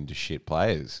turned into shit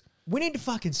players. we need to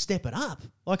fucking step it up.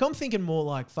 Like, I'm thinking more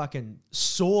like fucking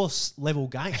Source level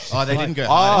games. Oh, they Like, didn't go I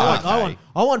hard. want,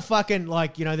 I want fucking,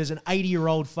 like, you know, there's an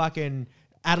 80-year-old fucking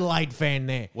Adelaide fan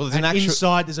there. Well, there's and an actual-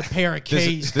 inside there's a pair of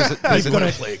keys. there's You've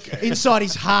got to, inside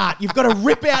his heart, you've got to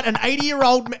rip out an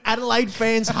 80-year-old Adelaide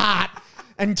fan's heart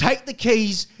and take the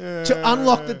keys to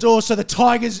unlock the door so the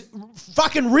Tigers,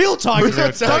 fucking real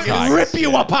Tigers, don't rip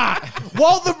you apart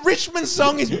while the Richmond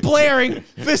song is blaring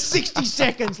for 60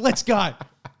 seconds. Let's go.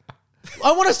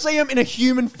 I want to see him in a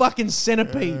human fucking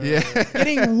centipede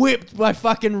getting whipped by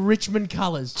fucking Richmond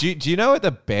colours. Do you know what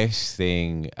the best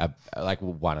thing,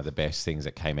 one of the best things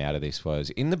that came out of this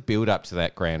was in the build up to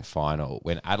that grand final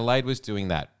when Adelaide was doing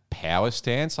that power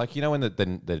stance, like, you know, when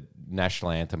the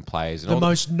national anthem plays. And The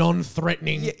most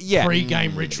non-threatening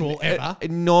pre-game ritual ever.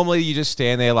 Normally you just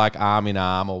stand there like arm in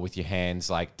arm or with your hands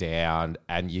like down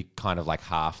and you kind of like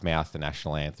half mouth the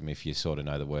national anthem if you sort of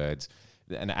know the words.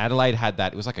 And Adelaide had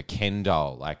that. It was like a Ken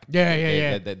doll. Like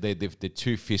the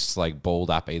two fists like balled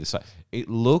up either side. It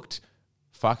looked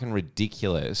fucking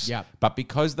ridiculous. Yep. But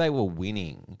because they were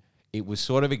winning, it was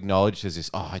sort of acknowledged as this,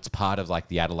 it's part of like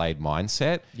the Adelaide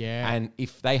mindset. Yeah. And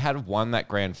if they had won that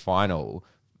grand final,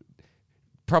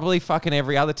 probably fucking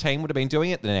every other team would have been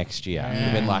doing it the next year. It would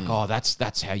have been like,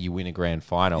 that's how you win a grand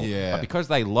final. Yeah. But because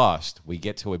they lost, we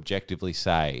get to objectively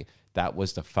say that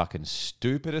was the fucking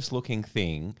stupidest looking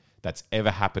thing that's ever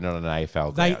happened on an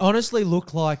AFL They ground. honestly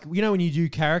look like, you know, when you do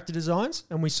character designs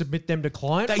and we submit them to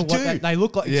client, They for what do. they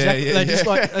look like. Yeah, Exactly. yeah, They're just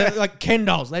yeah. like Ken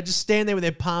dolls. They just stand there with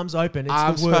their palms open. It's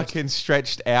Arms the worst. fucking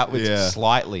stretched outwards Yeah.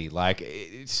 slightly. Like,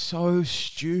 it's so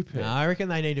stupid. No, I reckon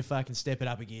they need to fucking step it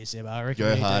up a gear, Seb. I reckon Go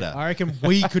we need to- harder. I reckon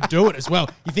we could do it as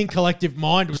well. You think collective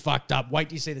mind was fucked up? Wait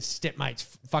till you see the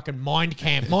stepmates fucking mind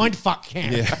fuck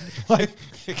camp. Yeah. Like,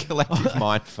 Collective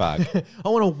mind fuck. I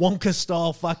want a Wonka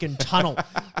style fucking tunnel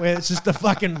where it's just the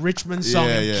fucking Richmond song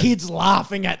Yeah, and yeah. kids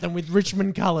laughing at them with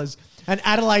Richmond colours and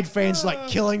Adelaide fans like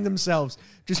killing themselves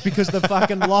just because the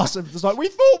fucking loss of it's like we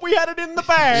thought we had it in the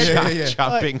bag. Yeah.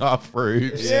 Jumping off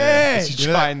roofs. Yeah. To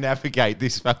try and navigate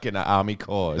this fucking army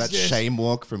cause. That shame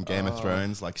walk from Game of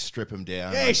Thrones, like strip him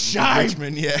down. Yeah, like, shame.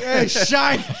 Richmond, Yeah,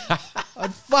 shame.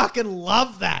 I'd fucking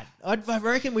love that. I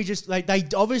reckon we just they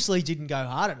obviously didn't go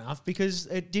hard enough because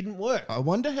it didn't work. I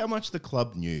wonder how much the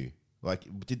club knew. Like,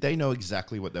 did they know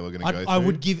exactly what they were going to go through? I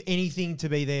would give anything to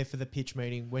be there for the pitch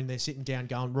meeting when they're sitting down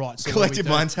going, right. So Collective what do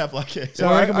we do? minds have like a... So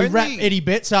I reckon we Only- wrap Eddie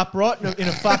Betts up, right, in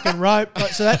a fucking rope.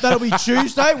 Like, so that'll be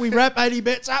Tuesday. We wrap Eddie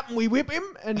Betts up and we whip him.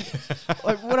 And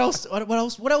like, what else?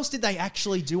 What else did they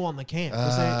actually do on the camp?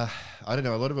 Was there, I don't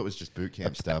know. A lot of it was just boot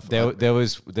camp stuff.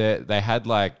 They had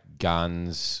like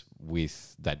guns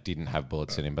that didn't have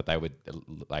bullets in them, but they were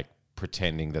like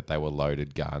pretending that they were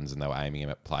loaded guns and they were aiming them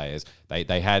at players.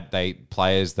 They had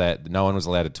players that no one was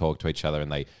allowed to talk to each other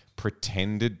and they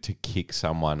pretended to kick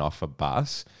someone off a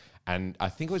bus. And I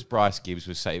think it was Bryce Gibbs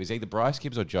was saying, it was either Bryce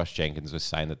Gibbs or Josh Jenkins was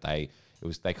saying that they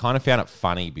kind of found it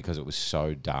funny because it was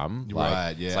so dumb.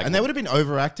 Right, yeah. it's like, and they would have been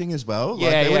overacting as well. Yeah,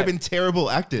 Like, they would yeah. have been terrible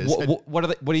actors. What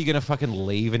are you going to fucking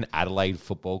leave an Adelaide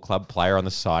Football Club player on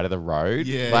the side of the road?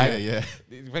 Yeah, yeah.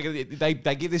 They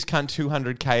give this cunt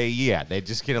 $200K a year. They're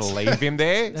just going to leave him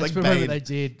there. that's like probably Bane. what they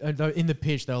did. In the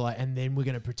pitch, they were like, and then we're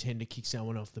going to pretend to kick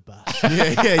someone off the bus.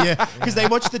 yeah. Because they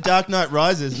watch The Dark Knight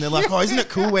Rises and they're like, oh, isn't it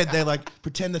cool where they like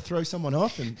pretend to throw someone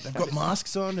off and they've got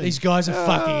masks on? And These guys are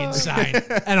fucking insane.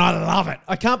 And I love it.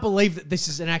 I can't believe that this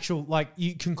is an actual, like,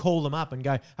 you can call them up and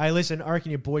go, hey, listen, I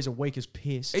reckon your boys are weak as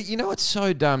piss. You know what's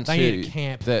so dumb They too? need a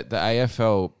camp. That the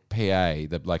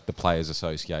AFLPA, the Players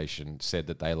Association, said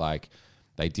that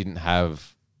they didn't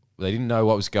know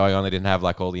what was going on. They didn't have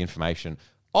like all the information.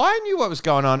 I knew what was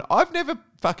going on. I've never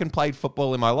fucking played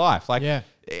football in my life. Like, Yeah.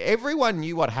 everyone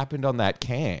knew what happened on that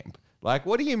camp. Like,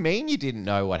 what do you mean you didn't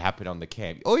know what happened on the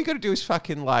camp? All you got to do is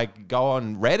fucking like go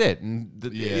on Reddit and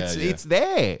it's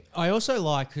there. I also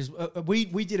like because we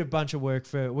did a bunch of work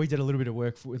we did a little bit of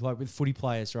work with footy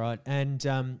players, right? And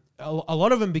a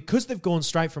lot of them, because they've gone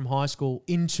straight from high school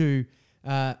into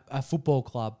a football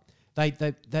club,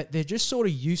 they're just sort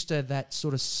of used to that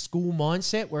sort of school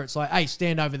mindset where it's like, hey,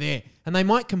 stand over there, and they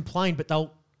might complain, but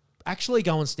they'll actually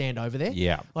go and stand over there.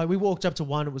 Yeah. Like we walked up to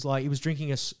one, it was like he was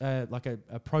drinking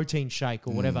a protein shake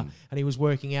or whatever, and he was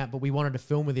working out, but we wanted to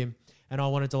film with him, and I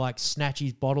wanted to like snatch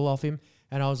his bottle off him,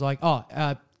 and I was like,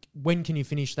 when can you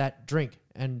finish that drink?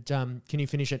 And can you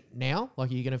finish it now?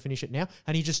 Like, are you going to finish it now?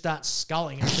 And he just starts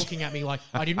sculling and looking at me like,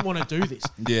 I didn't want to do this.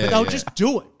 Yeah, but they'll yeah. just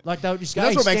do it. Like, they'll just go,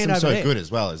 that's hey, what makes stand them over so there. good as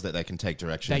well, is that they can take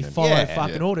direction. They and- follow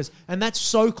fucking orders. And that's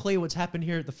so clear what's happened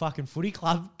here at the fucking footy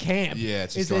club camp. Yeah,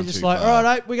 it's is just they're gone just too like, far. all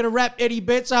right, we're going to wrap Eddie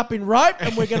Betts up in rope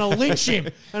and we're going to lynch him.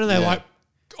 And then they're Yeah. like,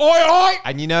 oi, oi.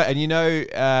 And you know,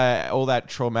 all that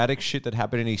traumatic shit that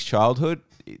happened in his childhood.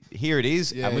 Here it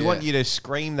is, and we want you to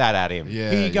scream that at him.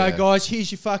 Yeah, Here you go, guys.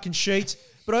 Here's your fucking sheets.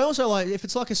 But I also like, if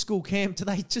it's like a school camp, do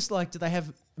they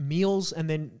have meals and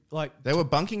then like They were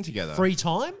bunking together. free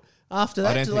time after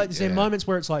that? don't Do, like, think- is there yeah. moments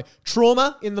where it's like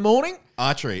trauma in the morning,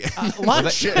 Archery.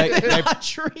 lunch, they-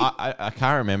 archery? I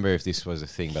can't remember if this was a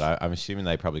thing, but I'm assuming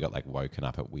they probably got like woken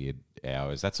up at weird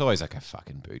hours. That's always like a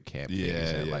fucking boot camp thing, Yeah,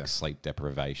 isn't it? yeah. Like sleep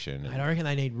deprivation. I reckon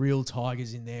they need real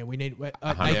tigers in there. We need. They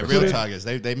Yeah, could real have- tigers.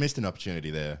 They missed an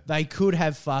opportunity there. They could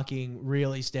have fucking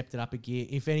really stepped it up a gear.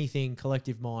 If anything,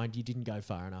 collective mind, you didn't go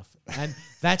far enough. And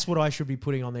that's what I should be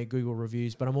putting on their Google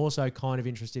reviews. But I'm also kind of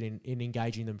interested in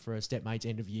engaging them for a Stepmates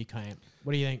end of year camp.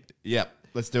 What do you think? Yep,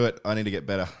 let's do it. I need to get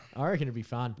better. I reckon it'd be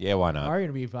fun. Yeah, why not? I reckon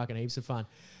it'd be fucking heaps of fun.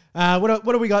 What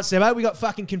do we got, Sebo? We got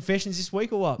fucking confessions this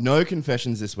week or what? No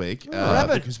confessions this week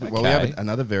rabbit. because we Okay. have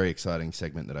another very exciting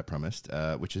segment that I promised,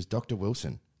 which is Dr.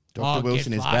 Wilson. Dr. Oh,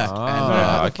 Wilson get is fucked. back. Oh. And,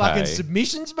 The okay. fucking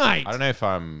submissions, mate. I don't know if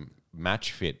I'm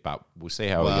match fit, but we'll see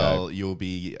how we go. well, you'll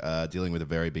be dealing with a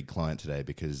very big client today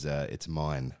because it's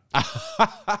mine.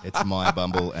 It's my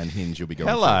Bumble and Hinge you'll be going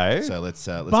Hello. through. So let's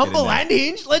get in Bumble there. and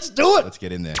Hinge. Let's do it. Let's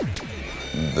get in there.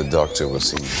 The doctor will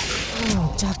see.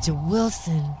 Oh, Dr.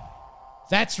 Wilson.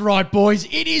 That's right, boys.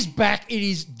 It is back. It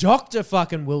is Dr.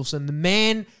 fucking Wilson, the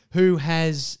man who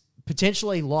has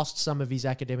potentially lost some of his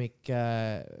academic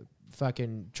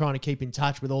fucking trying to keep in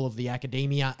touch with all of the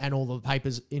academia and all the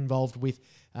papers involved with,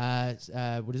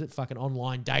 what is it, fucking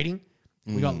online dating.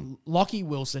 We got Lockie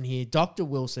Wilson here, Dr.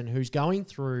 Wilson, who's going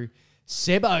through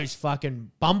Sebo's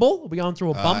fucking Bumble. Are we going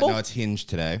through a Bumble? No, it's Hinge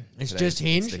today. It's Today just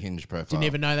Hinge. It's the Hinge profile. Didn't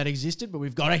even know that existed, but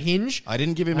we've got a Hinge. I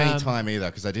didn't give him any time either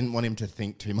because I didn't want him to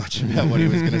think too much about what he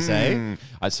was going to say.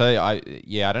 I'd say I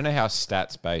don't know how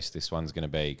stats based this one's going to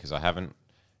be because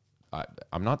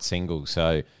I'm not single,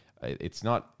 so it's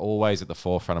not always at the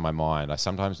forefront of my mind. I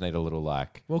sometimes need a little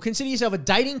like. Well, consider yourself a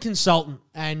dating consultant,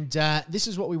 and this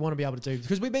is what we want to be able to do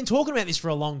because we've been talking about this for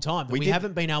a long time, but we did-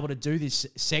 haven't been able to do this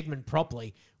segment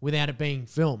properly without it being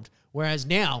filmed. Whereas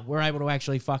now we're able to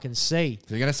actually fucking see.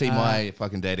 So you're going to see my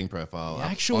fucking dating profile the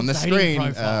up actual on the dating screen.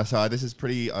 profile. So this is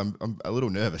pretty. I'm a little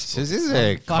nervous. So this is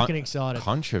a fucking excited.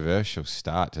 controversial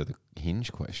start to the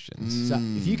Hinge questions. So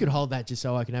if you could hold that just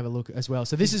so I can have a look as well.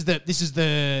 So this is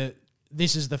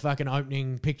the fucking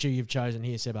opening picture you've chosen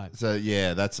here, Sebo. So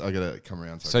yeah, I got to come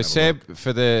around. So I can have a look. Seb,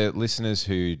 for the listeners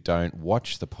who don't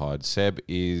watch the pod, Seb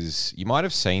is, you might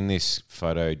have seen this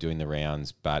photo doing the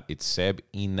rounds, but it's Seb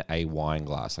in a wine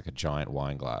glass, like a giant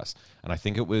wine glass. And I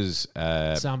think it was,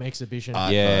 Some exhibition.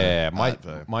 Art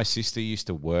photo. my sister used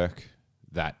to work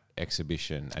that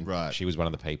exhibition, and Right. she was one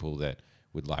of the people that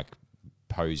would like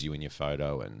pose you in your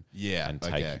photo and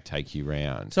take you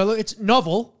round. So look, it's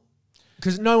novel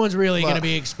because no one's really going to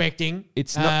be expecting.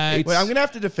 It's not- it's- Wait, I'm going to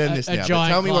have to defend this a now. But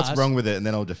giant tell me what's glass. wrong with it, and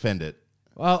then I'll defend it.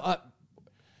 Well,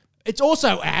 it's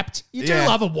also apt. You do Yeah,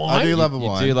 love a wine. I do love a You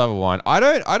wine. do love a wine. I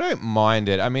don't mind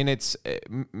it. I mean, it's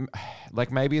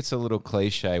like maybe it's a little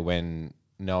cliche when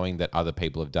knowing that other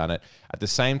people have done it. At the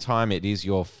same time, it is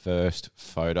your first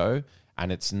photo,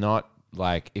 and it's not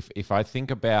like if I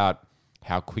think about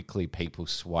how quickly people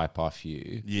swipe off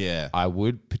you. Yeah. I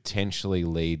would potentially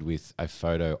lead with a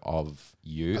photo of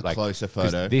you, A closer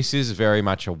photo. This is very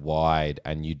much a wide,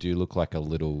 and you do look like a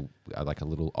little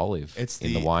olive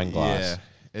in the wine glass.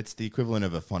 Yeah, it's the equivalent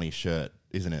of a funny shirt,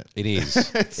 isn't it? It is.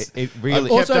 it really.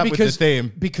 kept up with the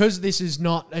theme. because this is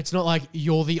not. It's not like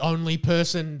you're the only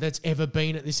person that's ever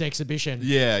been at this exhibition.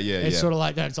 Yeah. It's sort of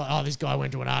like that. It's like, oh, this guy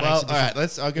went to an art Well, all exhibition.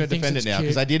 right. I'm He going to thinks defend it it's now cute.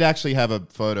 because I did actually have a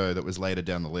photo that was later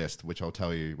down the list, which I'll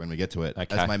tell you when we get to it,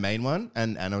 Okay. as my main one,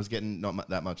 and I was getting not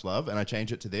that much love, and I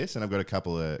changed it to this, and I've got a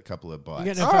couple of You're bites.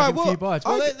 getting a All right, fucking well, few bites.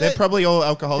 Well, They're probably all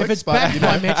alcoholics. if it's but, backed you know,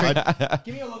 by metric,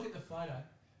 give me a look at the photo.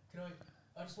 Can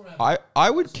I just want to. I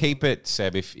would keep it,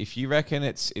 Seb, if you reckon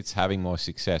it's having more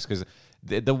success, because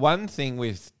the one thing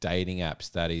with dating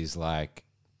apps that is like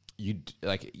you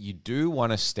do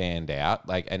want to stand out,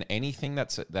 like, and anything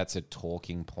that's a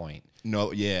talking point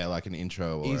no, yeah, like an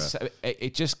intro or is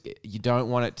it just, you don't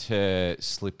want it to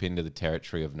slip into the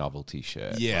territory of novelty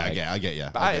shirt. yeah, Like, I get you.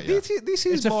 but this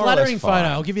is It's a more or less flattering photo. fine.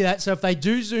 I'll give you that. So if they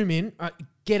do zoom in,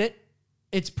 get it.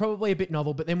 It's probably a bit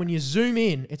novel, but then when you zoom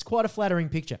in, it's quite a flattering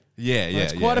picture. Yeah,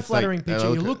 It's quite a flattering picture.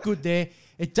 You look good there.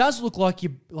 It does look like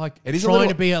you're like It is a trying little-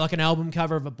 to be like an album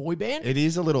cover of a boy band. It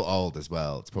is a little old as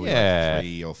well. It's probably Yeah. like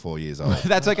 3 or 4 years old.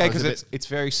 That's okay I because was a bit- it's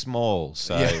very small.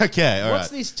 So Yeah, okay, all right. What's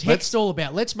this text all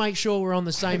about? Let's make sure we're on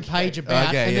the same page about.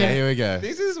 Okay, and yeah, then- here we go.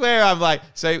 this is where I'm like,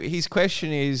 so his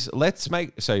question is,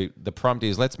 the prompt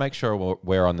is, let's make sure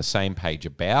we're on the same page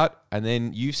about, and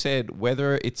then you said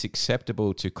whether it's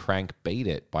acceptable to crank Beat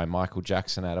It by Michael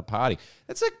Jackson at a party.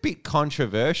 That's a bit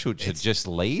controversial to just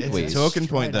lead It's with. a talking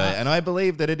point, though, up. and I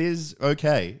believe that it is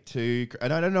okay to.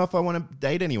 And I don't know if I want to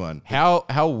date anyone. How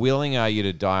willing are you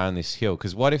to die on this hill?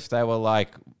 Because what if they were like,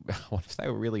 what if they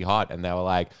were really hot and they were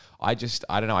like, I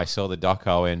don't know, I saw the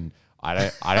doco and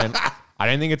I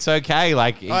don't think it's okay.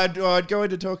 Like I'd go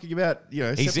into talking about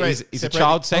he's a separate-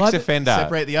 child sex Well, offender.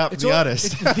 separate the art from It's the all-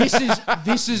 artist.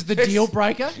 This is the deal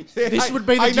breaker. This would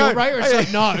be I the deal know. breaker. It's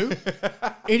like, no,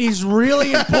 it is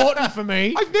really important for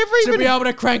me I've never to even- be able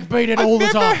to crank Beat It I've all the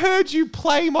never time. heard you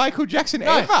play Michael Jackson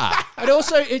No. ever. And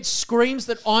also, it screams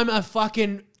that I'm a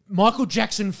fucking Michael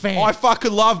Jackson fan. I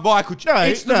fucking love Michael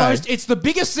Jackson. It's the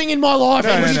biggest thing in my life.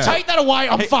 and when you take that away,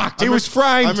 I'm fucked. He was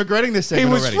framed. I'm regretting this segment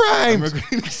He was already. framed. I'm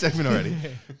regretting this segment already.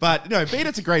 But no, Beat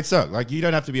It's a great song. Like, you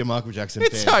don't have to be a Michael Jackson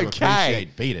It's fan to okay.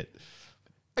 appreciate Beat It.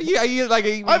 Are you like?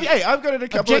 I've got a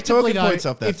couple of Objectively, talking though, points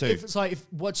off that if, too. if it's like,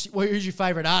 who's your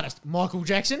favorite artist? Michael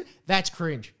Jackson. That's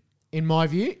cringe, in my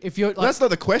view. If you're like, That's not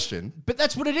the question. but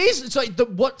that's what it is. It's like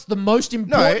what's the most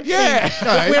important yeah. thing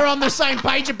that we're on the same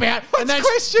page about, and that's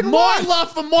question my one?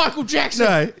 love for Michael Jackson.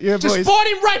 No, yeah, boys. Despite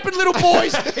him raping little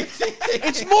boys,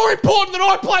 it's more important that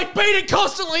I play Beat It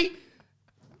constantly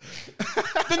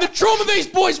than the trauma these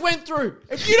boys went through.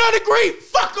 If you don't agree,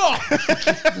 fuck off.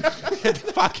 Get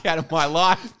the fuck out of my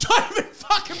life. Don't even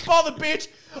fucking bother, bitch.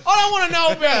 I don't want to know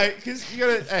about it. Because you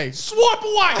gotta, hey. Swipe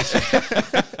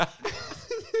away.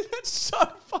 That's so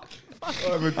fucking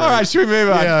funny. All right, should we move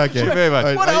on? Yeah, okay. Should we move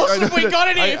on? What else have we got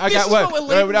in here? If this is what we're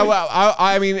leaving with.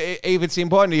 I mean, if it's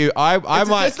important to you, I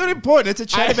might. It's not important. It's a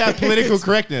chat about political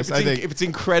correctness, I think. If it's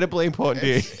incredibly important to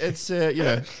you. It's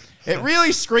it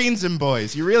really screens them,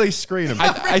 boys. You really screen them.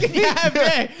 I think,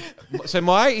 Yeah. so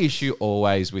my issue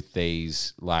always with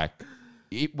these, like,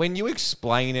 when you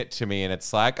explain it to me and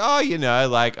it's like, oh,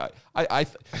 like, I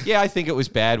think it was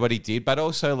bad what he did, but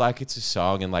also, like, it's a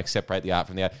song and, like, separate the art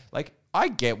from the art. Like, I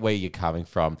get where you're coming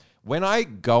from. When I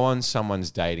go on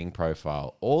someone's dating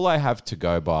profile, all I have to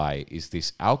go by is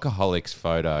this alcoholic's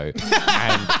photo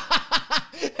and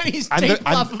And his deep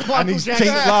love of Michael and his Jackson.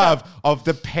 deep love of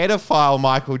the pedophile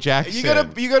Michael Jackson. you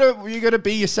gotta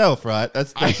be yourself, right?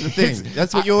 That's the thing.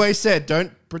 That's what you always said.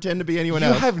 Don't pretend to be anyone You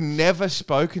else. have never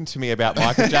spoken to me about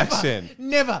Michael Jackson.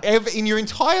 Never. Ever in your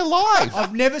entire life.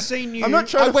 I've never seen you. I'm not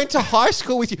trying I to went to high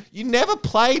school with you. You never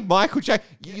played Michael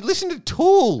Jackson. You listened to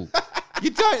Tool. You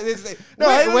don't. No,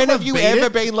 I when have love you Beat ever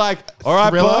It. been like, all right,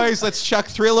 Thriller? boys, let's chuck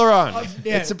Thriller on?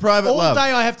 Yeah. It's a private All love. day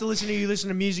I have to listen to you listen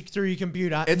to music through your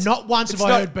computer. It's- Not once it's have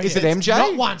not- I heard Beat is it MJ?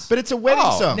 Not once. But it's a wedding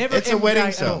Oh, song. never It's a MJ wedding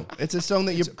at song. all. It's a song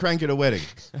that you crank at a wedding.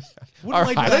 Wouldn't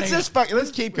leave All right, that in. Let's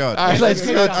keep going. All right, let's I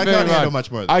move can't handle on. much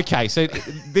more of this. Okay, so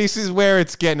this is where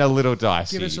it's getting a little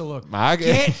dicey. Give us a look. Mark.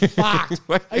 Get fucked.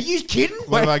 Are you kidding?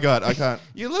 What have I got? I can't.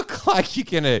 You look like you're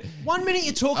gonna. 1 minute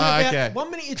you're talking Ah, about. okay. 1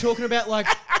 minute you're talking about like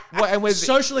What, and with,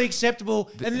 socially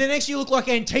acceptable, and the next you look like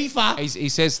Antifa. he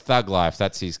says thug life.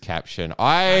 That's his caption.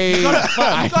 I gotta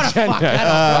fuck that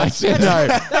up. I said no.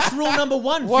 That's rule number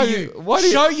one for What- you. what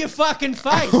is- Show your fucking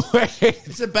face.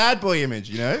 It's a bad boy image,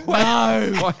 you know?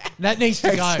 No, that needs to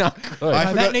go. That's not good. I No,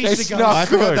 forgot- that needs it's to go. not I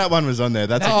forgot good. that one was on there.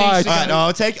 That's That all needs to right. go. No,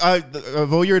 I'll take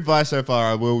of all your advice so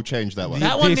far. I will change that one.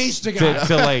 That one This- needs to go.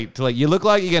 Delete. You look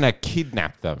like you're gonna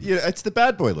kidnap them. Yeah, it's the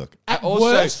bad boy look. At Also-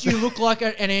 worst, you look like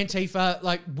an Antifa,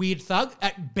 like weird thug.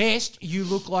 At best, you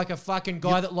look like a fucking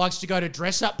guy that likes to go to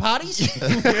dress up parties.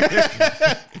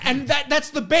 And that's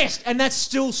the best, and that's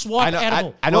still swipe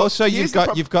outable. And Well, also here's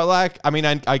the you've got like, I mean,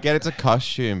 I get it's a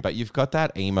costume, but you've got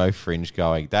that emo fringe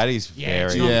going. That is Yeah,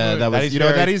 it's very not Yeah, good. that was. is You know,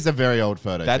 very- that is a very old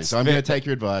photo. That's So I'm ve- going to take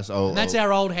your advice. And that's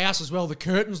our old house as well. The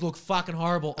curtains look fucking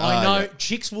horrible. I know yeah.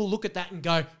 chicks will look at that and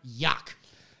go, yuck.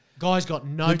 Guy's got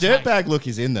no The taste. dirtbag look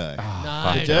is in though. No,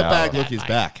 fuck The yeah. dirtbag no, look is mate.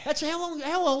 back. That's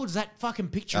how old is that fucking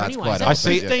picture That's anyway? quite Is that old. I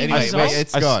see- 15 Anyway, years wait, old?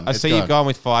 it's gone. I It's see gone. you've gone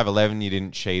with 5'11". You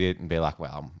didn't cheat it and be like,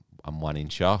 well, I'm 1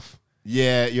 inch off.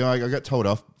 Yeah, you know, I got told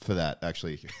off for that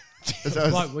actually. So I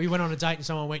was- Like, we went on a date and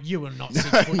someone went, you are not 6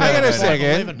 foot. Hang on no, a no.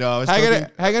 second. No, I was hang, talking-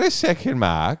 hang on a second,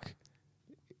 Mark.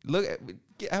 Look,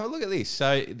 have a look at this.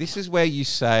 So this is where you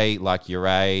say like your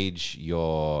age,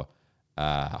 your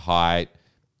height.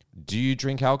 Do you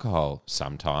drink alcohol?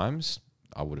 Sometimes.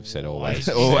 I would have said always.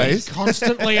 Always.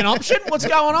 Constantly an option? What's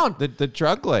going on? The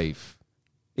drug leaf.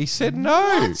 He said no.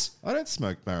 I don't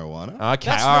smoke marijuana.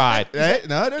 Okay, That's all not- right.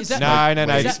 No, I don't is that- smoke.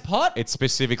 No. Is that pot? It's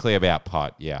specifically about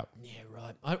pot. Yeah. Yeah,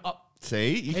 right.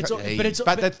 See, you It's can't- all- but it's-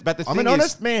 But the I'm thing an is,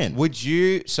 honest man. Would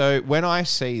you? So when I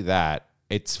see that,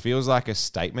 it feels like a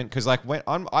statement because, like, when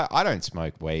I don't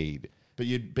smoke weed, But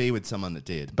you'd be with someone that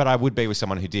did. but I would be with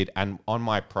someone who did, and on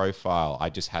my profile, I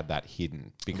just had that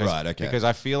hidden because Right, okay. because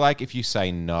I feel like if you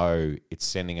say no, it's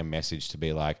sending a message to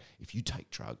be like, if you take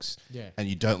drugs, Yeah. And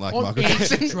you don't like On Michael eggs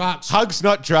Jackson. and drugs. hugs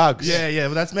not drugs. Yeah,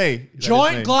 well, that's me. That is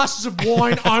Giant me. glasses of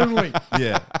wine only.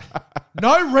 Yeah.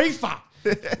 No reefer.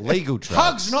 legal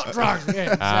drugs. Hugs, not drugs.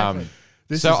 Yeah, exactly.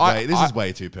 This So is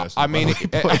way too personal. I mean, by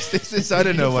the way, boys. This is, I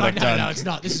don't know what I've no, done. No, it's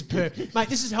not. This is mate.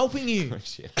 This is helping you.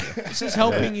 Shit. This is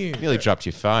helping you. Nearly dropped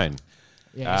your phone.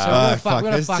 Yeah. So Oh, we're fuck.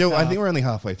 gonna There's fuck still, that I up. think we're only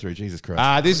halfway through. Jesus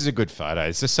Christ. This is a good photo.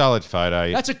 It's a solid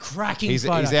photo. That's a cracking He's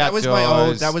photo. out. that was my old.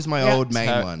 outdoors. That was my Yeah. old main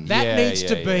So- one. That Yeah, needs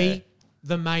to yeah, be yeah.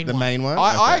 the main the one. main one.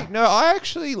 I Okay. no, I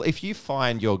actually, if you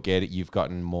find you've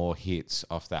gotten more hits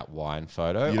off that wine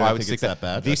photo. You don't I would think stick it's that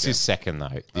bad? This Okay. is second though.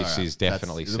 This All is right.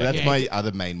 definitely That's second. my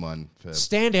other main one. For,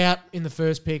 Stand out in the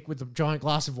first pic with the giant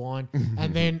glass of wine,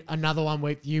 and then another one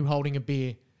with you holding a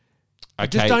beer. I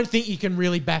just don't think you can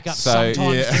really back up So-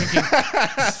 sometimes drinking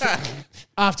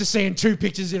after seeing two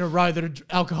pictures in a row that are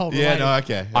alcohol related. yeah, no,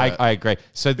 okay. I agree.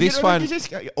 So this You know, one, you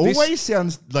just- always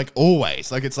sounds like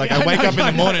always. Like it's like I wake up in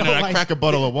the morning and I always. crack a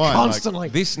bottle of wine. Constantly.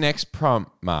 this next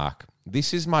prompt, Mark.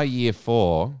 This is my year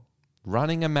 4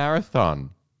 running a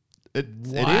marathon. Like,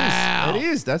 Wow. It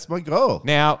is. That's my goal.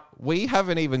 Now we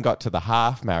haven't even got to the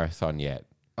half marathon yet.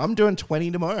 I'm doing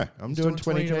 20 tomorrow. I'm doing 20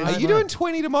 20 k's. tomorrow. Are you doing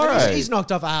 20 tomorrow? He's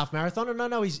knocked off a half marathon. And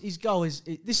no, his goal is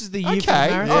this is the year for the Okay.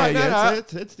 marathon. All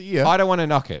right, no. It's the year. I don't want to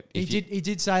knock it. He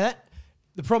did say that.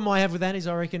 The problem I have with that is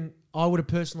I reckon I would have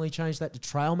personally changed that to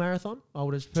trail marathon. I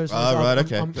would have personally. Oh, said, right, I'm-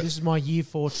 okay. I'm- this is my year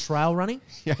for trail running,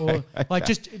 or like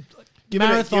just Give it a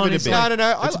marathon. bit. is like,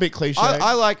 No. It's a bit cliche.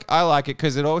 I like it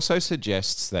because it also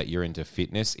suggests that you're into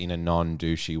fitness in a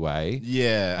non-douchey way.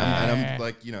 Yeah, and I'm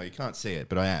like, you can't see it,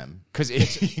 but I am. Because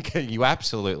you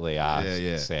absolutely are,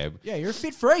 Yeah. Seb. yeah, you're a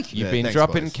fit freak. You've Yeah, been thanks,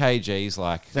 dropping boys. kgs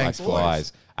like Thanks,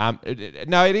 flies.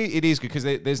 No, it is good because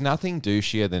there's nothing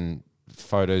douchier than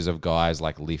photos of guys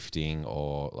like lifting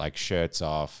or like shirts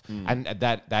off, and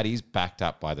that is backed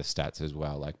up by the stats as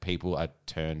well. Like people are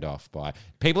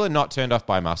not turned off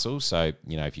by muscles. So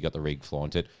if you got the rig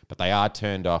flaunted, but they are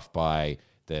turned off by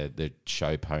the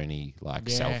show pony like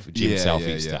Yeah. gym Yeah, selfie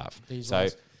yeah. stuff. These So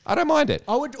ones. I don't mind it.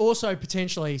 I would also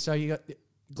potentially. So you got a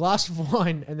glass of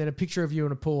wine and then a picture of you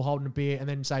in a pool holding a beer, and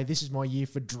then say, "This is my year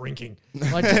for drinking."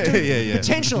 Like, Yeah.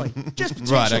 Potentially, just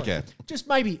potentially. Right, okay. Just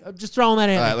maybe. I'm just throwing that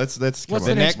out. All right, there. let's What's come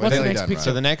the on. next- We're what's the nearly next done, picture? right?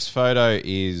 So the next photo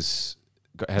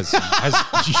has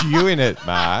you in it,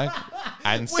 Mark,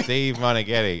 and Steve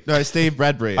Monaghetti. No, Steve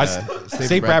Bradbury.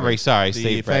 Steve Bradbury, sorry, the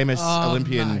Steve Bradbury. famous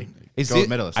Olympian mate. gold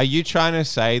medalist. Are you trying to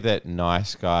say that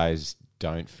nice guys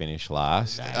don't finish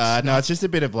last? No, it's just a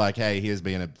bit of like, hey, here's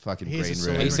being a fucking Here's a green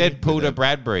celebrity. room. He said pulled a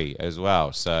Bradbury as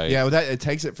well. So Yeah, well, it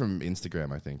takes it from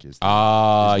Instagram, I think. Is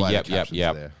Ah, is why the yep. caption's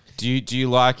there. Do you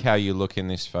like how you look in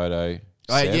this photo?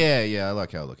 Seb? yeah, I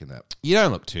like how I look in that. You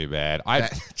don't look too bad.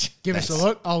 Give us a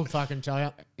look. I'll fucking tell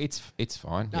you. It's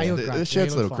fine. No, you look The great. shirt's Yeah, a you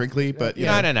little look fine. crinkly, but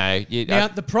No. Now,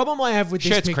 the problem I have with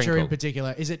this Shirt's picture in crinkled.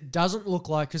 particular is it doesn't look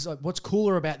like, because what's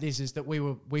cooler about this is that we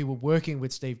were working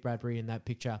with Steve Bradbury in that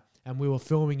picture, and we were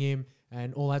filming him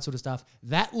and all that sort of stuff.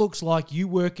 That looks like you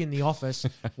work in the office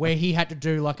where he had to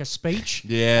do like a speech.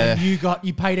 Yeah. And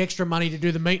you paid extra money to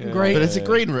do the meet and greet. But it's a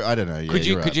green room. I don't know. Yeah, Could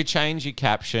you you're could right. you change your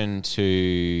caption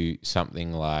to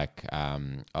something like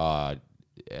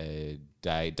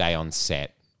day on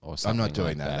set or I'm something? not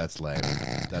doing like that. That's lame.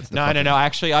 That's the No. fucking-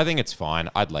 Actually, I think it's fine.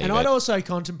 I'd leave And it. I'd also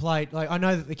contemplate, like, I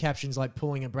know that the caption's like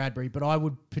pulling a Bradbury, but I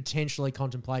would potentially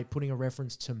contemplate putting a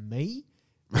reference to me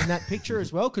in that picture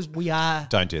as well, because we are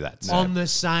Don't do that. on the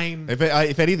same. If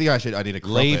anything, I need to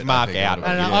crop Leave it, Mark I think, out. of it.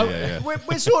 I don't know, Yeah.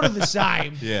 We're sort of the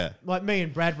same. Yeah. Like me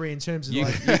and Bradbury in terms of You,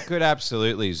 like you could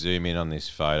absolutely zoom in on this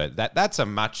photo. That's a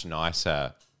much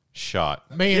nicer shot.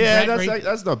 me and Yeah, Bradbury.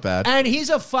 that's not bad. And he's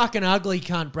a fucking ugly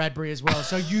cunt, Bradbury, as well.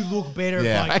 So you look better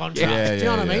Yeah. by contrast. Yeah, Do you know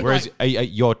what I yeah, mean? yeah. Whereas Like,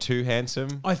 you're too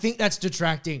handsome. I think that's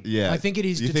detracting. Yeah, I think it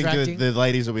is you detracting. think the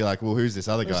ladies will be like, well, who's this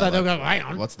other guy? So they'll Like, go, hang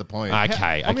on. what's the point?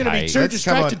 Okay, I'm going to be okay. too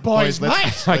distracted by his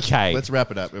mate. Okay. Let's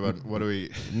wrap it up. What do we?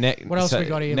 What else we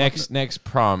got here? Next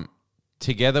prompt.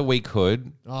 Together we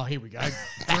could Oh, here we go.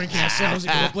 Drinking ourselves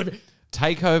into oblivion.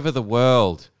 take over the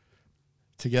world.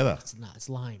 Together. No, it's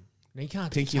lame. No, you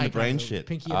can't Pinky in the take brain over- shit.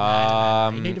 Pinky in the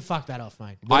brain. You need to fuck that off,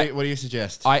 mate. What do you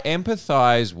suggest? I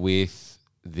empathize with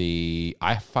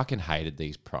I fucking hated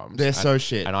these prompts. They're so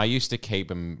shit. And I used to keep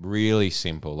them really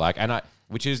simple. Like, and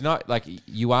which is not like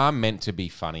you are meant to be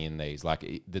funny in these. Like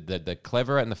the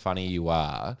cleverer and the funnier you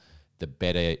are,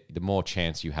 the more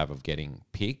chance you have of getting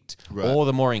picked, or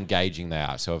the more engaging they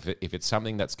are. So if it's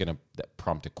something that's going to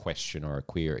prompt a question or a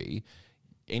query,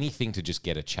 anything to just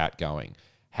get a chat going.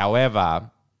 However,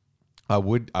 I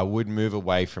would move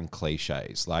away from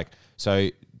cliches. Like, so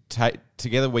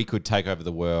together we could take over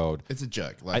the world. It's a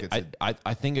joke. Like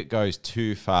I think it goes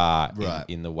too far Right.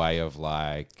 in the way of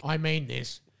like. I mean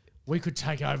this. We could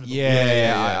take over the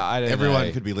I don't Everyone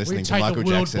know. could be listening We'd to take Michael the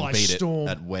world Jackson by beat storm.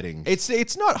 it at weddings.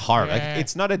 It's not horrible. Yeah.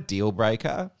 It's not a deal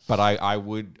breaker, but I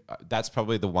would. That's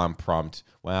probably the one prompt.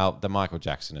 Well, the Michael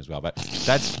Jackson as well, but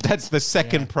that's the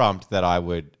second prompt that I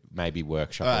would maybe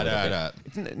workshop a little bit. Right.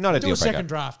 It's not a Do deal a breaker. second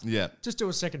draft. Yeah. Just do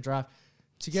a second draft.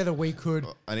 Together we could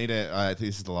I need to. I think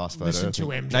this is the last photo. listen I to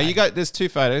think. MJ. No, you got. There's two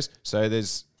photos. So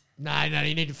there's. No,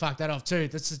 you need to fuck that off too.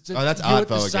 That's that's do art it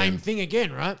the photo same again. thing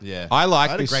again, right? Yeah, I like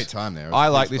had this. a great time there. It was- I it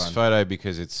like was this fun. photo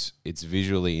because it's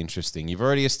visually interesting. You've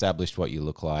already established what you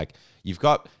look like. You've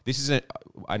got this is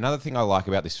another thing I like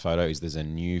about this photo is there's a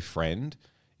new friend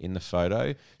in the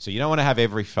photo. So you don't want to have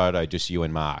every photo just you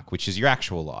and Mark, which is your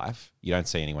actual life. You don't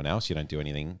see anyone else. You don't do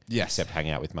anything except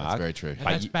hang out with Mark. That's very true. And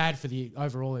that's bad for the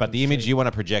overall. But the image you want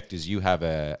to project is you have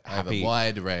a I have happy, a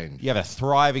wide range. you have a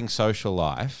thriving social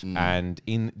life, and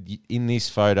in this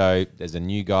photo, there's a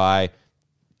new guy.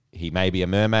 He may be a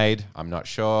mermaid. I'm not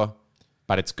sure,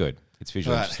 but it's good. It's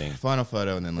visually Right, interesting. final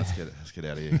photo, and then let's get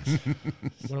out of here.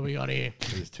 What do we got here?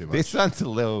 This is too much. This one's a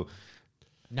little.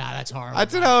 Nah, that's horrible. I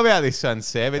don't know about this one,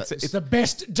 Seb. It's the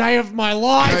best day of my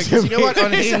life. No, 'cause you know what?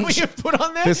 On Is that what Hinge- you put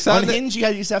on there? The sun On that- Hinge,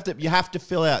 you have to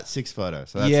fill out 6 photos.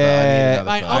 So that's Yeah. I need another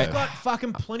Mate, photo. I've got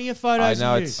fucking plenty of I photos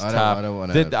know of you. it's I don't- tough. I don't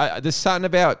wanna- There's something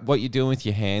about what you're doing with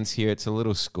your hands here. It's a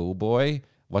little schoolboy.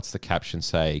 What's the caption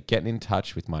say? Getting in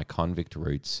touch with my convict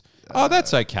roots. Oh,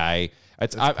 that's okay.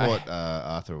 It's Port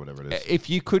Arthur or whatever it is. if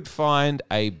you could find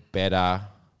a better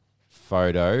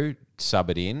photo, sub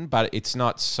it in, but it's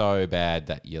not so bad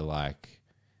that you're like,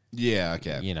 Yeah,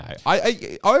 okay. you know.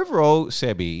 I overall,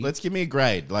 Sebi, Let's give me a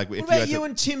grade. Like, if What about had you to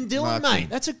and Tim Dillon, mark mate? them.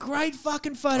 That's a great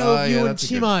fucking photo of you and that's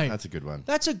a Timo. That's a good one.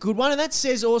 That's a good one, and that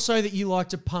says also that you like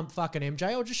to pump fucking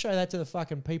MJ. I'll just show that to the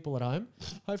fucking people at home.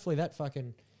 Hopefully that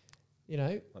fucking, you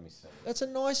know, let me see. that's a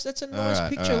nice right,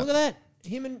 picture. all right. Look at that.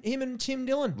 Him and Tim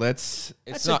Dillon. Let's.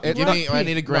 It's That's not. a It's Give not me. I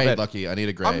need a not grade, bad. Lucky. I need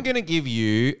a grade. I'm gonna give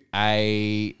you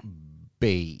a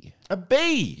B. a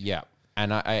B. Yeah,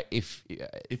 and if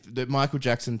If the Michael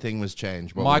Jackson thing was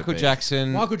changed, what Michael would it be?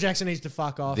 Jackson, Michael Jackson needs to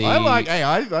fuck off. The- I like. Hey,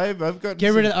 I've got.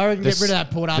 Get rid of. I reckon the get rid of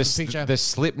that Port Arthur picture. the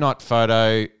Slipknot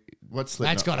photo. What's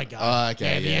That's got to go. Oh,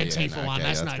 okay. Yeah, the Antifa no, one. okay,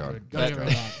 That's no gone. good. Gotta get rid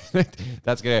of that.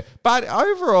 That's good. But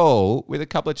overall, with a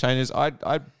couple of changes,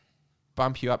 I'd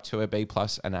bump you up to a B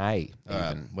plus an A. All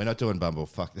right, Even. we're not doing Bumble.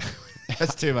 Fuck that.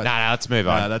 That's too much. No, let's move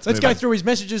on. Let's Let's move go on. through his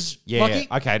messages, Yeah, Lucky.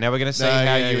 yeah. Okay, now we're going to see No, how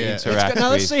yeah, you yeah. interact Now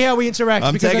let's with... see how we interact.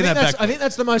 I'm because taking that that's, back. I think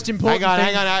that's the most important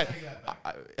Hang on, thing.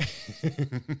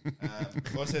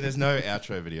 Also, there's no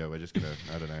outro video. We're just gonna.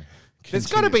 I don't know. There's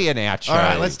got to be an outro. All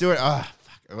right, let's do it. Fuck.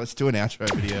 Let's do an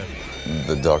outro video.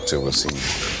 The doctor will see.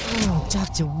 Oh,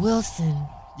 Dr. Wilson.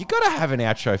 You got to have an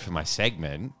outro for my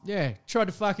segment. Yeah, tried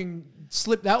to fucking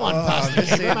slip that one past me.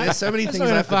 There's so many That's things. not I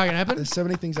gonna have to- fucking happen. There's so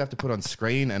many things I have to put on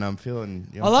screen, and I'm feeling.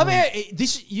 I love how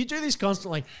you do this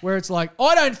constantly, where it's like,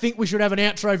 I don't think we should have an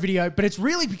outro video, but it's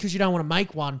really because you don't want to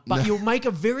make one. But you'll make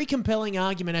a very compelling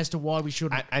argument as to why we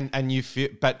shouldn't. And you feel...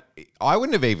 But I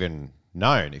wouldn't have even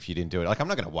known if you didn't do it. Like, I'm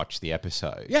not going to watch the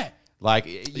episode. Yeah. Like,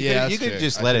 you that's could true.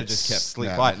 just I let could've it just kept-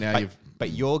 slip no, by. now But, you've- but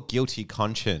your guilty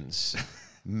conscience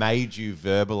made you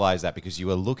verbalize that because you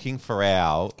were looking for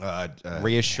our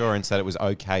reassurance that it was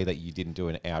okay that you didn't do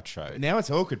an outro. Now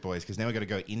it's awkward, boys, because now we've got to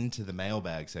go into the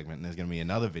mailbag segment, and there's going to be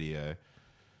another video.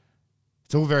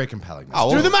 It's all very compelling.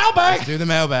 Oh, Do the mailbag! Let's do the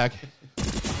mailbag.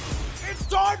 It's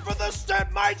time for the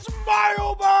Stepmates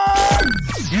mailbag!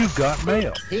 You've got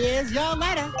mail. Here's your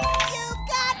letter.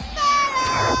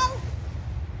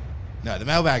 No, the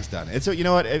mailbag's done. It's you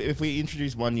know what? If we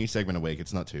introduce one new segment a week,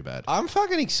 it's not too bad. I'm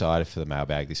fucking excited for the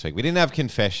mailbag this week. We didn't have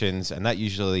confessions, and that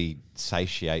usually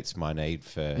satiates my need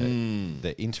for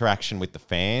the interaction with the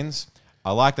fans.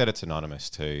 I like that it's anonymous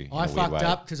too. I fucked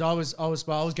up because I was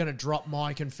going to drop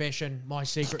my confession, my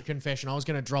secret confession. I was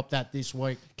going to drop that this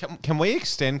week. Can we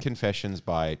extend confessions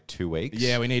by 2 weeks?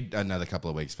 Yeah, we need another couple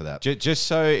of weeks for that. Just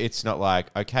so it's not like,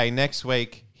 okay, next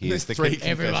week, here's There's the 3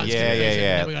 Everyone's Yeah, confession.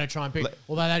 yeah. Then we're going to try and pick.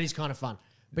 Although that is kind of fun.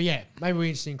 But yeah, maybe we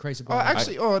need to increase it. Oh, By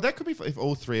actually, that could be if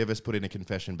all three of us put in a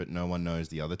confession, but no one knows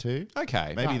the other two.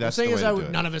 Okay. Maybe that's the seeing way as to though do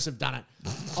it. none of us have done it.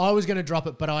 I was going to drop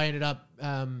it, but I ended up.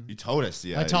 You told us,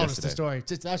 yeah. I told us yesterday. the story.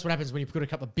 That's what happens when you put a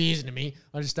couple of beers into me.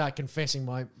 I just start confessing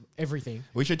my everything.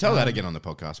 We should tell that again on the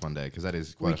podcast one day because that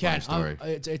is quite We a can. funny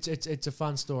story. It's a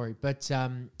fun story. But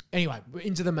anyway,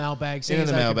 into the mailbag. Seeing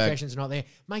Into as the though mailbag. confessions are not there,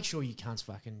 make sure you can't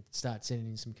fucking start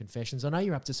sending in some confessions. I know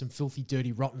you're up to some filthy,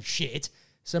 dirty, rotten shit.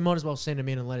 So might as well send them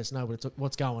in and let us know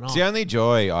what's going on. It's the only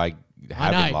joy I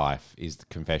have in know. life is the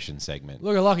confession segment.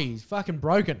 Look at Lockie. He's fucking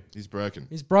broken. He's broken.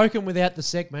 He's broken without the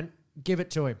segment. Give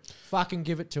it to him. Fucking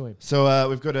give it to him. So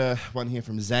we've got one here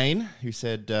from Zane who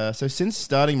said, so since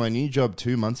starting my new job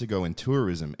 2 months ago in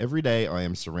tourism, every day I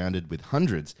am surrounded with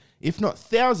hundreds, if not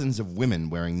thousands of women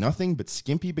wearing nothing but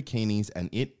skimpy bikinis, and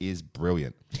it is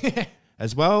brilliant.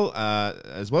 As well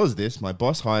as this, my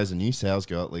boss hires a new sales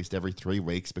girl at least every 3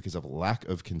 weeks because of lack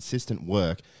of consistent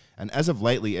work, and as of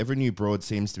lately, every new broad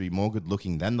seems to be more good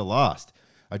looking than the last.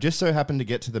 I just so happened to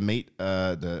get to meet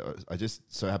the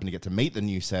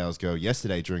new sales girl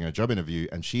yesterday during a job interview,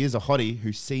 and she is a hottie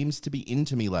who seems to be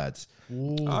into me, lads.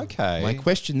 Okay. My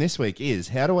question this week is,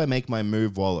 how do I make my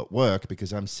move while at work?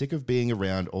 Because I'm sick of being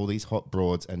around all these hot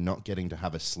broads and not getting to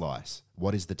have a slice.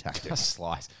 What is the tactic? A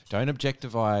slice. Don't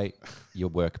objectify your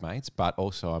workmates, but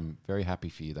also I'm very happy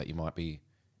for you that you might be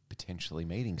potentially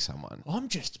meeting someone. I'm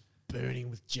just burning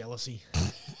with jealousy.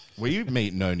 Will you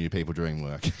meet no new people during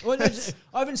work? Well,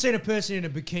 I haven't seen a person in a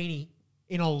bikini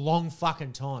in a long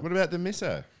fucking time. What about the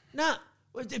misso? Nah,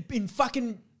 it's been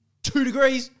fucking 2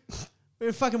 degrees. We're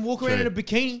gonna fucking walk around True. in a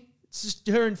bikini. It's just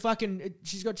her and fucking.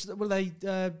 She's got what are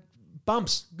they?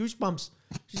 Bumps, goosebumps.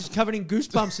 She's covered in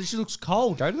goosebumps and she looks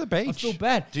cold. Go to the beach. I feel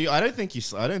bad. I don't think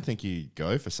you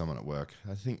go for someone at work.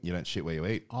 I think you don't shit where you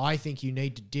eat. I think you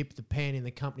need to dip the pan in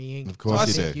the company ink. Of course I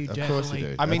you think do. You Of course you definitely.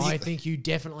 do. I mean, I think you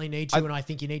definitely need to, and I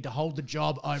think you need to hold the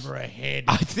job over her head.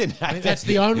 I think That's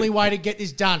the only way to get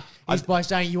this done is by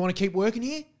saying, you want to keep working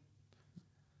here?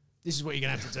 This is what you're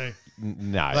going to have to do.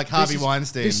 No. Like Harvey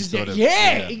Weinstein This is sort of.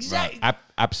 yeah, right. exactly.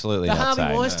 Absolutely The not Harvey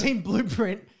saying Weinstein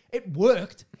blueprint, it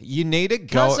worked. You need to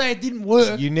Can't go. say it didn't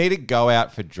work. You need to go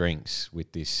out for drinks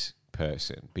with this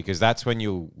person because that's when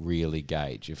you'll really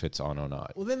gauge if it's on or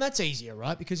not. Well, then that's easier,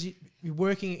 right? Because you're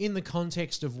working in the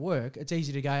context of work. It's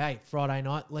easy to go, hey, Friday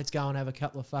night, let's go and have a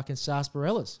couple of fucking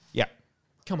sarsaparillas. Yeah.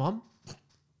 Come on.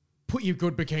 Put your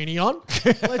good bikini on.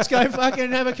 Let's go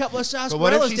fucking have a couple of But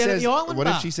what if sarsaparillas she down at says? the island What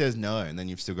bar. if she says no, and then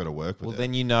you've still got to work with Well, it?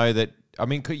 then you know that. I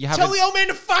mean, you Tell haven't the old man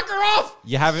to fuck her off.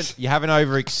 you haven't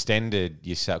overextended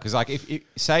yourself because, like, if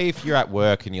say if you're at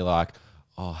work and you're like,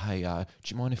 oh hey, do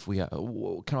you mind if we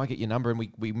can I get your number and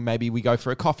we maybe we go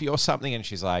for a coffee or something? And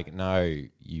she's like, no,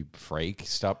 you freak,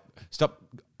 stop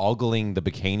ogling the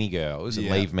bikini girls and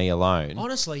Yeah. leave me alone.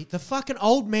 Honestly, the fucking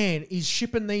old man is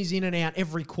shipping these in and out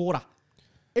every quarter.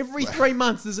 Every 3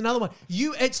 months, there's another one.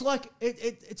 It's like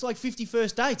 50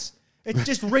 first dates. It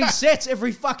just resets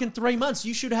every fucking 3 months.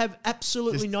 You should have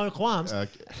absolutely no qualms.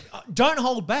 Don't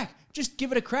hold back. Just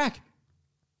give it a crack.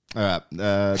 All right,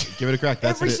 give it a crack.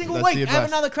 That's Every it. single That's the week, have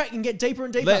advice. another crack and get deeper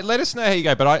and deeper. Let us know how you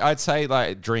go, but I'd say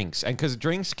like drinks, and because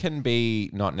drinks can be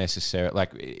not necessarily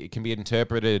like it can be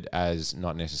interpreted as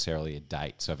not necessarily a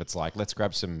date. So if it's like let's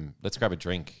grab a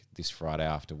drink this Friday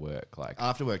after work, like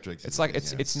After work drinks. it's like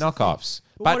it's knockoffs.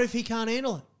 But what if he can't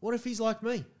handle it? What if he's like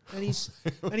me and he's a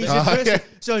person?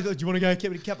 So do you want to go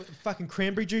get a couple of fucking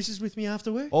cranberry juices with me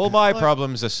after work? all my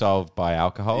problems are solved by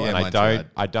alcohol, Yeah, and mine's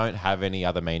I don't have any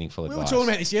other meaningful We were advice. talking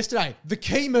about this yesterday. The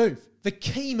key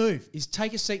move is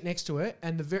take a seat next to her,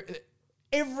 and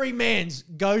every man's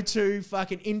go-to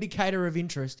fucking indicator of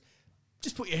interest,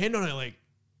 just put your hand on her leg.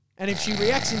 And if she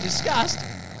reacts in disgust,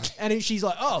 and if she's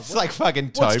like, oh, It's like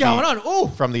fucking Toby what's going on? Oh,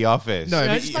 from The Office. No,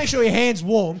 but just make sure your hand's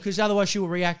warm, because otherwise she will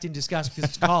react in disgust because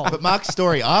it's cold. But Mark's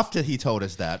story after he told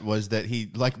us that was that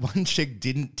he like one chick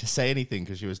didn't to say anything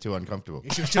because she was too uncomfortable.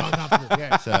 She was too uncomfortable,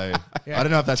 yeah. So I don't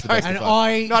know if that's the best And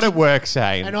advice. Not at work,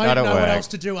 Shane. I Not didn't at know work. what else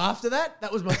to do after that.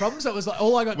 That was my problem. So it was like,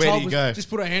 all I got Where do told you was go? just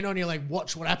put a hand on you, like,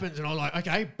 watch what happens. And I was like,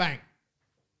 okay, bang.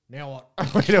 Now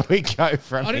what? Where do we go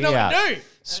from I here? didn't know what to do.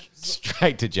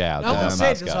 Straight to jail. No one down said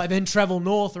Muscat. it's like then travel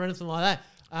north or anything like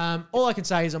that. All I can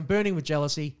say is I'm burning with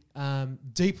jealousy.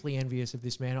 Deeply envious of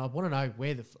this man. I want to know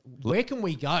where can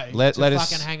we go Let to us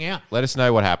fucking hang out. Let us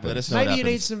know what happens. Let us know what Maybe you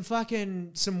happens.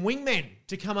 need some wingmen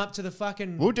to come up to the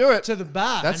fucking. We'll do it. to the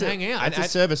bar That's and it. hang out. That's a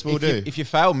service we'll do. If you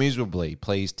fail miserably,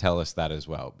 please tell us that as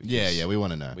well. because Yeah, we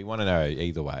want to know. We want to know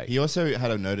either way. He also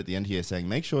had a note at the end here saying,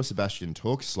 make sure Sebastian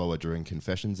talks slower during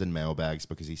confessions and mailbags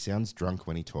because he sounds drunk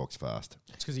when he talks fast.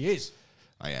 It's because he is.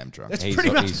 I am drunk. That's He's-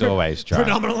 pretty much he's always drunk.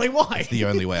 predominantly why. the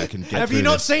only way I can get Have through you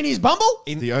not this. seen his bumble?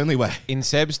 It's the only way. In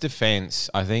Seb's defense,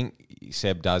 I think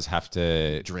Seb does have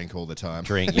to Drink all the time.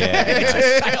 drink. Yeah.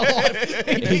 Stay alive.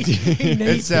 He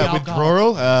needs It's the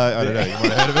alcohol. withdrawal. I don't know. You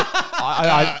might have heard of it.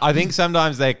 I think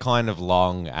sometimes they're kind of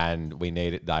long and we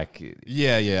need it like.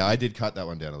 Yeah. I did cut that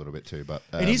one down a little bit too, but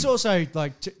It is also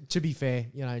like to be fair,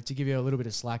 to give you a little bit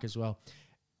of slack as well.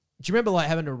 Do you remember like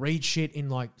having to read shit in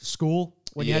like school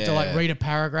when you had to like Yeah. read a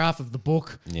paragraph of the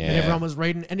book Yeah. and everyone was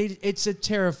reading, and it's a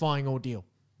terrifying ordeal.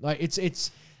 Like it's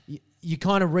you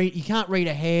kind of read, you can't read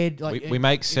ahead. Like We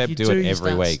make if Seb you do it you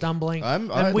every start week. stumbling. I and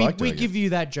we like doing give it. you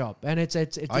that job, and it's I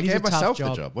it is gave a tough myself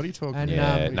job. the job. What are you talking And,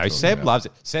 about? Yeah, Um, no, talking Seb about? loves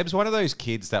it. Seb's one of those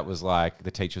kids that was like, the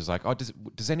teacher was like, oh,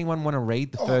 does anyone want to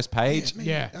read the first page?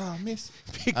 Yeah. Oh, miss.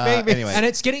 Pick me, miss. Anyway. And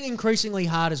it's getting increasingly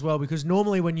hard as well, because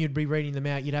normally when you'd be reading them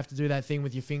out, you'd have to do that thing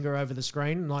with your finger over the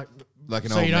screen, like Like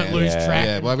an so old you don't man. lose Yeah. track.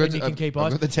 Yeah, well, and you can keep I've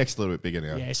eyes. got the text a little bit bigger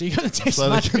now. Yeah, so you got the text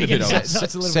Slowly much getting a bigger. bit So older.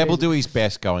 it's a little Seb will easier. do his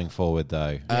best going forward,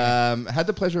 though. Had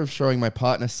the pleasure of showing my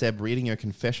partner Seb reading her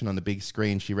confession on the big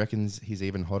screen. She reckons he's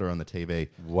even hotter on the TV.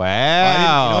 Wow. I didn't, you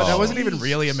know what, that wasn't even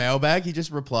really a mailbag. He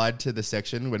just replied to the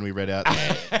section when we read out,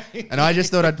 and I just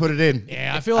thought I'd put it in.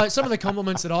 Yeah, I feel like some of the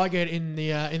compliments that I get in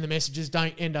the messages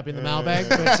don't end up in the mailbag,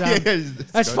 but Yeah,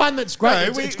 that's fun. That's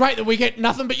great. No, it's great that we get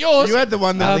nothing but yours. You had the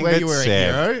one that where you were a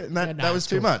Seb. hero, and Yeah, no, that was it's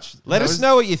too cool. much. Let That us was-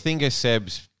 know what you think of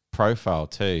Seb's profile,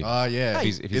 too. Oh yeah, If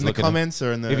he's in the looking- comments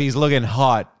or in the. If he's looking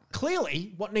hot.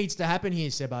 Clearly, what needs to happen here,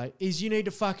 Sebo, is you need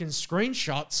to fucking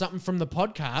screenshot something from the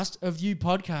podcast of you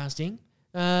podcasting,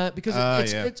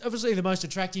 because yeah. it's obviously the most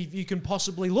attractive you can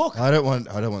possibly look. I don't want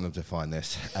them to find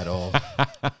this at all.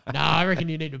 No, I reckon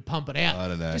you need to pump it out. I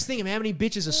don't know. Just think of how many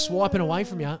bitches are swiping away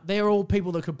from you. They're all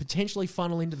people that could potentially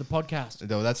funnel into the podcast.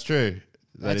 No, that's true.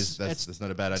 That's That's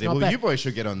not a bad idea. not Well, bad. you boys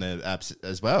should get on the apps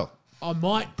as well. I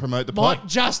might Promote the might pod.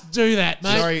 just do that,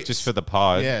 mate. Sorry, Just for the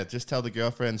pod. yeah. Just tell the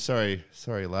girlfriend. Sorry,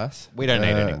 lass. We don't need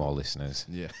any more listeners.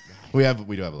 Yeah, we do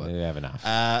have a lot. We have enough.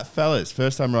 Fellas,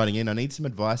 first time writing in. I need some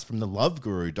advice from the love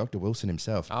guru, Dr. Wilson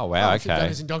himself. Oh, wow. Should've done Okay.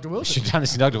 this in Dr. Wilson. Should have done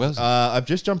this in Dr. Wilson. I've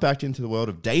just jumped back into the world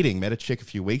of dating. Met a chick a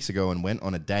few weeks ago and went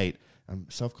on a date. I'm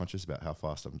self-conscious about how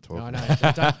fast I'm talking. No, I know.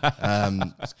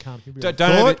 Don't, just calm. You'll be Don't,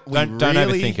 right. don't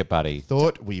overthink it, buddy.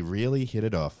 Thought we really hit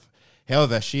it off.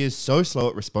 However, she is so slow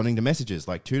at responding to messages,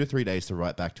 like 2 to 3 days to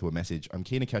write back to a message. I'm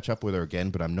keen to catch up with her again,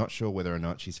 but I'm not sure whether or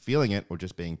not she's feeling it or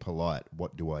just being polite.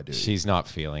 What do I do? She's not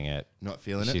feeling it. not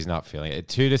feeling it? She's not feeling it.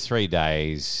 2 to 3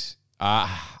 days.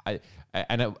 I'd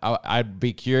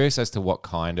be curious as to what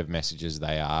kind of messages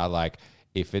they are. Like,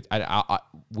 if it,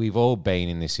 we've all been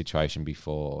in this situation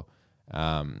before,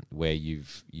 where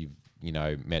you've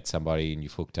met somebody and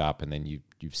you've hooked up, and then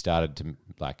you've started to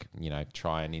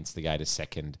try and instigate a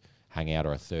second hangout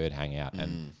or a third hangout,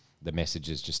 and the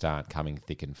messages just aren't coming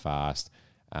thick and fast.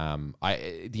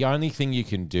 The only thing you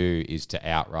can do is to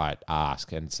outright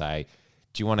ask and say,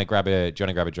 do you want to grab a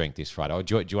drink this Friday, or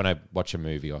do you want to watch a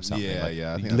movie or something?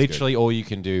 Yeah, I think that's literally all you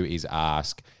can do is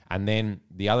ask. And then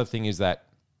the other thing is that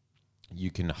you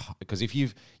can, because if you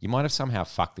might have somehow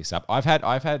fucked this up. I've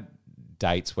had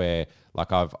dates where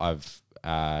like I've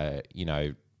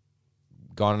gone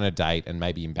on a date and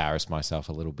maybe embarrassed myself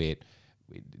a little bit.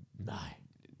 No,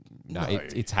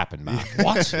 it's happened, Mark.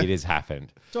 What? It has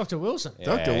happened. Dr. Wilson.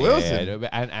 Dr. Wilson.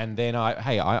 And then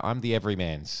I'm the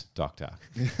everyman's doctor.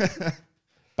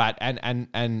 But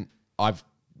and I've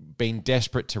been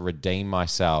desperate to redeem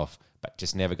myself, but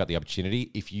just never got the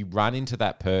opportunity. If you run into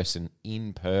that person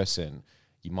in person,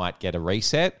 you might get a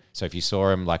reset. So if you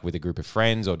saw him like with a group of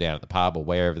friends or down at the pub or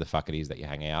wherever the fuck it is that you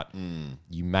hang out,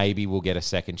 you maybe will get a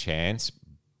second chance,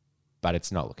 but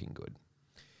it's not looking good.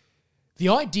 The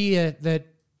idea that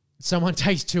someone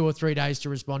takes 2 or 3 days to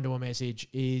respond to a message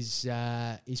is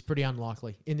pretty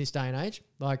unlikely in this day and age.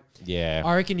 Like, Yeah.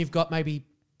 I reckon you've got maybe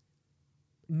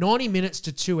 90 minutes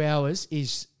to 2 hours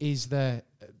is the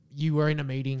you were in a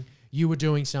meeting, you were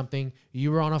doing something, you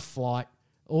were on a flight,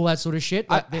 all that sort of shit.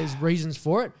 Like, there's reasons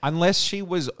for it. Unless she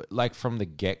was like from the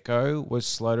get-go was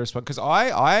slow to respond. Because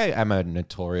I am a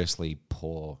notoriously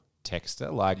poor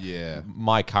texter. Like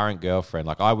my current girlfriend,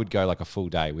 like I would go like a full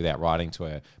day without writing to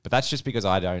her. But that's just because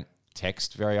I don't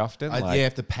text very often.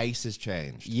 If the pace has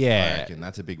changed. Yeah. I reckon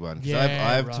that's a big one. 'Cause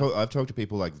Yeah, I've right. talked to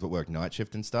people like that work night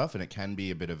shift and stuff, and it can be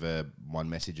a bit of a one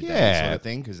message a day Yeah. sort of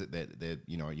thing because they're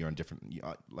you're on different.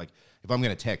 Like if I'm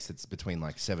going to text, it's between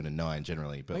like 7 and 9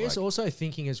 generally. But I guess also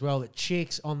thinking as well that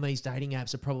chicks on these dating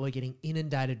apps are probably getting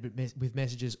inundated with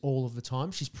messages all of the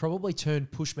time. She's probably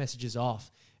turned push messages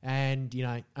off and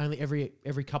only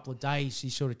every couple of days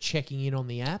she's sort of checking in on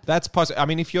the app. That's possible. I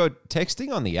mean, if you're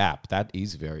texting on the app, that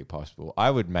is very possible. I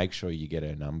would make sure you get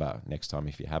her number next time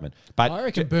if you haven't. But I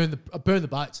reckon burn the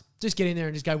boats. Just get in there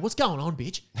and just go, "What's going on,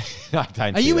 bitch? I don't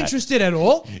Are do you that. interested at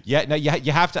all?" Yeah, no,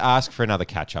 you have to ask for another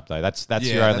catch up though. That's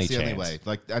your only that's the chance. only way.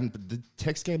 Like, and the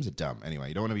text games are dumb anyway.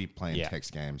 You don't want to be playing Yeah.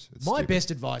 text games. It's My stupid.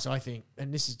 best advice, I think,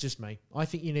 and this is just me, I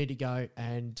think you need to go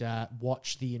and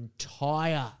watch the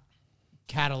entire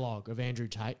catalogue of Andrew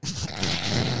Tate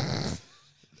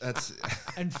That's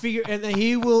and figure, and then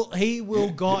he will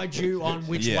guide you on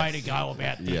which Yes. way to go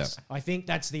about this. Yeah. I think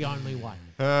that's the only way.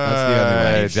 that's the only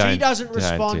way. And if she doesn't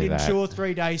respond do in that. 2 or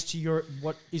 3 days to your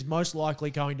what is most likely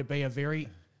going to be a very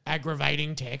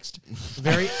aggravating text, a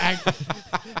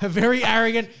very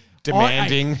arrogant,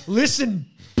 Demanding. listen,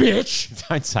 bitch.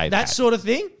 Don't say That that. sort of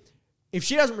thing. If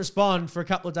she doesn't respond for a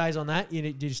couple of days on that,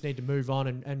 you just need to move on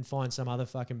and find some other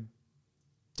fucking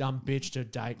dumb bitch to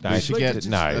date. No, We should get,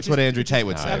 no. that's what Andrew Tate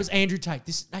would That say. was Andrew Tate.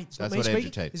 It's not That's me what Andrew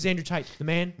speaking. Tate- This is Andrew Tate, the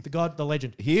man, the god, the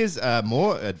legend. Here's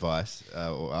more advice,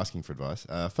 or asking for advice.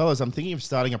 Fellas, I'm thinking of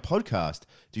starting a podcast.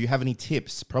 Do you have any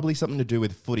tips? Probably something to do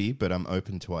with footy, but I'm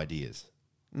open to ideas.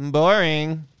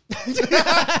 Boring. There's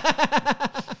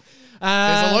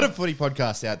a lot of footy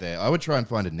podcasts out there. I would try and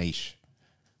find a niche,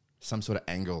 some sort of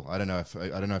angle. I don't know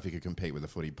if you could compete with a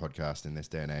footy podcast in this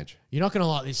day and age. You're not going to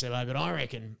like this, Sebo, but I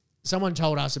reckon someone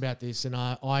told us about this, and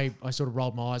I sort of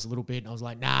rolled my eyes a little bit, and I was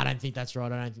like, nah, I don't think that's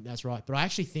right. I don't think that's right. But I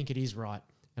actually think it is right,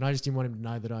 and I just didn't want him to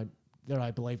know that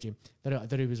I believed him,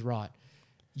 that he was right.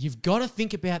 You've got to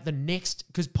think about the next,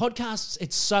 because podcasts,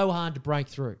 it's so hard to break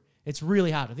through. It's really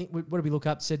hard. I think, what did we look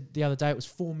up? Said the other day it was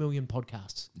 4 million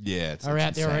podcasts Yeah, it's are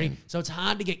out there already. insane. So it's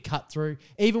hard to get cut through.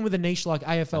 Even with a niche like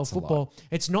AFL football,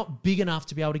 it's not big enough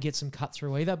to be able to get some cut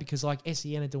through either, because like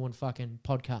SEN are doing fucking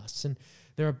podcasts, and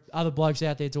there are other blokes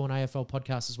out there doing AFL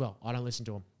podcasts as well. I don't listen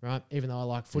to them, right? Even though I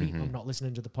like footy, I'm not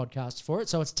listening to the podcasts for it.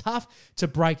 So it's tough to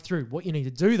break through. What you need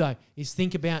to do though is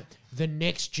think about the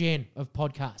next gen of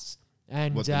podcasts.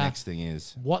 And What the next thing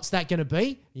is. what's that going to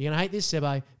be? You're going to hate this,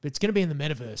 Sebo, but it's going to be in the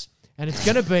metaverse. And it's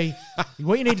going to be,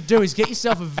 what you need to do is get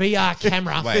yourself a VR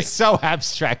camera. Wait. It's so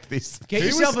abstract. This. Get Who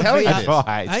yourself was a telling you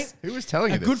VR. this? Hey, Who was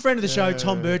telling a you this? good friend of the show,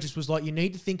 Tom Burgess, was like, you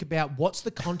need to think about what's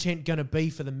the content going to be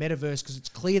for the metaverse, because it's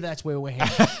clear that's where we're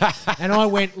heading. And I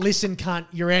went, listen, cunt,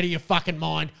 you're out of your fucking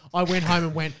mind. I went home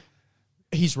and went,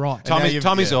 he's right.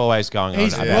 Tommy's always going on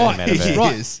He's about right. the metaverse. He's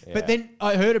right. is. But then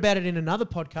I heard about it in another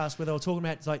podcast where they were talking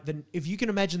about, it's like, if you can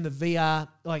imagine the VR,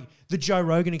 like the Joe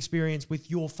Rogan experience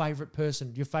with your favorite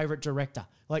person, your favorite director,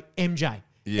 like MJ.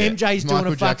 Yeah. MJ's doing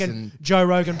Michael a fucking Jackson. Joe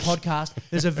Rogan podcast.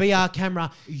 There's a VR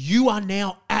camera. You are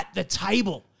now at the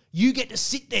table. You get to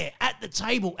sit there at the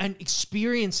table and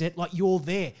experience it like you're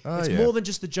there. It's yeah. more than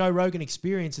just the Joe Rogan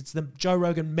experience. It's the Joe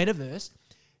Rogan metaverse.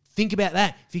 Think about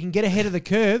that. If you can get ahead of the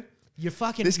curve, you're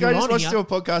fucking. This guy you're just on wants here. to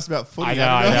do a podcast about footy. I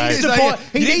know. He needs He's to like, buy.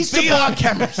 He "You needs to need buy VR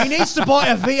cameras." He needs to buy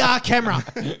a VR camera.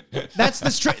 That's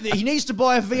the. He needs to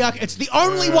buy a VR. It's the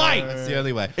only way. That's the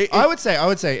only way. I would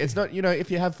say it's not,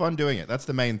 if you have fun doing it, that's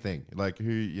the main thing. Like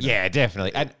Yeah,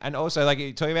 definitely. And also, like,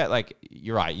 you're talking about, like,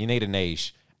 you're right, you need a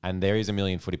niche, and there is a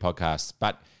million footy podcasts,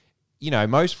 but,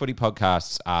 most footy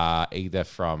podcasts are either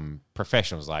from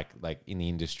professionals, like in the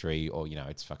industry, or,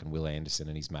 it's fucking Will Anderson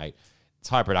and his mate. It's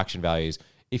high production values.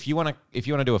 If you want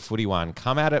to do a footy one,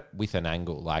 come at it with an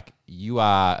angle. Like, you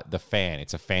are the fan.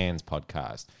 It's a fans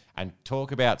podcast. And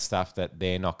talk about stuff that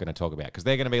they're not going to talk about, because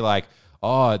they're going to be like,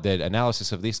 oh, the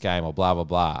analysis of this game or blah, blah,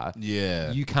 blah.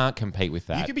 Yeah. You can't compete with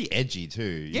that. You could be edgy too.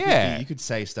 Yeah. You could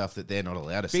say stuff that they're not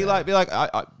allowed to say. Be like,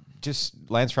 I just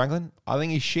Lance Franklin. I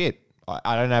think he's shit.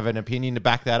 I don't have an opinion to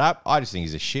back that up. I just think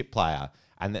he's a shit player.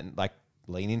 And then, like,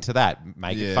 lean into that,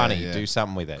 make it funny, do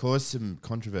something with it. Cause some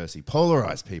controversy,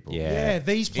 polarize people. Yeah,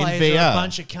 these In players VR. are a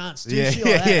bunch of cunts. Do Yeah, shit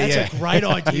like that. yeah, That's yeah. a great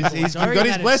idea. You've boys. I got reckon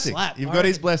his that'd blessing. slap. You've I got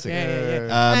his reckon- blessing.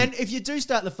 Yeah. And if you do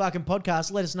start the fucking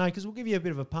podcast, let us know, because we'll give you a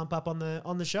bit of a pump up on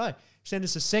the show. Send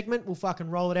us a segment. We'll fucking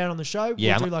roll it out on the show.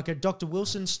 Yeah. We'll do like a Dr.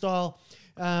 Wilson style,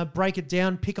 break it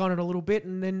down, pick on it a little bit,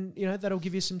 and then, that'll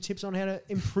give you some tips on how to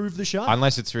improve the show.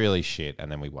 Unless it's really shit,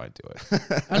 and then we won't do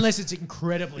it. Unless it's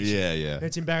incredibly shit. Yeah, yeah.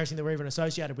 It's embarrassing that we're even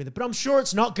associated with it. But I'm sure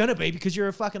it's not going to be, because you're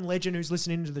a fucking legend who's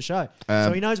listening to the show.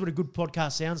 So he knows what a good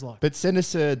podcast sounds like. But send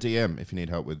us a DM if you need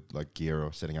help with like gear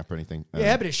or setting up or anything. Yeah,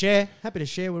 happy to share. Happy to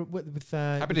share with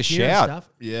Happy with to gear and shout. stuff.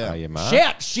 Yeah. Oh, yeah, Mark.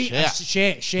 Shout, share.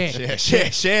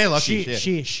 Share, lucky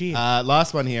Share.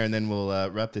 Last one here, and then we'll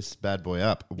wrap this bad boy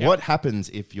up. Yep. What happens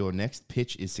if your next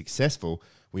pitch is successful?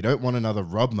 We don't want another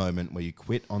Rob moment where you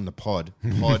quit on the pod.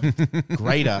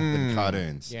 Greater than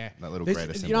cartoons. Yeah, That little This-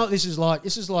 greater symbol. You know what this is like?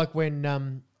 This is like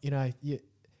when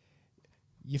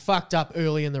you fucked up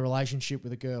early in the relationship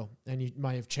with a girl and you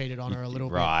may have cheated on her a little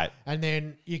Right. bit. And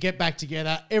then you get back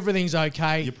together, everything's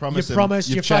okay. You promise them, you're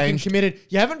you've fucking changed. committed.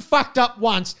 You haven't fucked up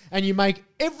once and you make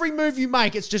every move you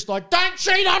make, it's just like, don't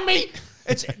cheat on me.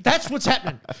 That's what's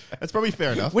happening. That's probably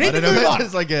fair enough. We need I to don't move know. on.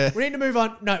 It's like a, We need to move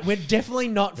on. No, we're definitely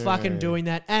not fucking doing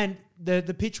that. And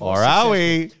the pitch was Or are successful.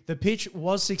 we? The pitch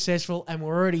was successful and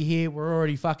we're already here. We're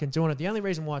already fucking doing it. The only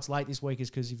reason why it's late this week is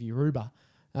because of your Uber.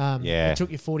 Yeah. It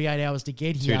took you 48 hours to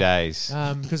get here. 2 days.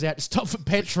 Because they had to stop for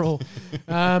petrol.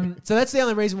 So that's the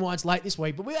only reason why it's late this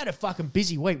week. But we had a fucking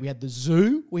busy week. We had the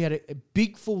zoo. We had a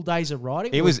big full days of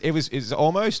riding. It was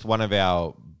almost one of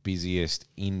our busiest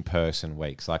in-person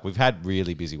weeks. Like we've had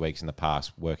really busy weeks in the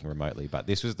past working remotely, but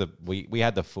this was we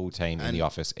had the full team in the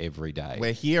office every day.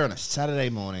 we're here on a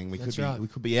Saturday morning. We That's could be right. we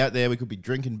could be out there. We could be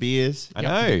drinking beers. I Could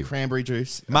know. be cranberry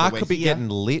juice. Mark But could we're be here. getting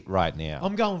lit right now.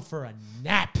 I'm going for a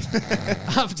nap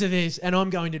after this, and I'm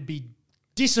going to be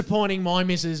disappointing my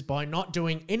missus by not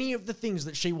doing any of the things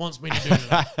that she wants me to do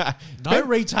today. No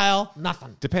retail,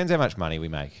 nothing. Depends how much money we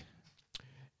make.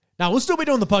 No, we'll still be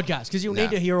doing the podcast because you'll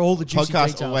need to hear all the juicy Podcast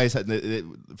details. always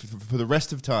for the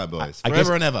rest of time, boys. I Forever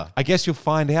guess- and ever. I guess you'll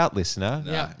find out, listener.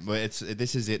 Yeah. But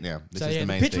this is it now. This So is yeah, the the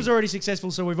main pitch thing. was already successful,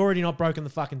 so we've already not broken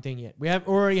the fucking thing yet. We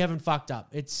already haven't fucked up.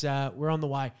 It's we're on the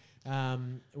way.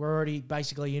 We're already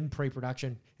basically in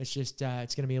pre-production. It's just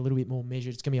it's going to be a little bit more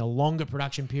measured. It's going to be a longer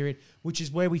production period, which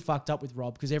is where we fucked up with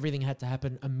Rob because everything had to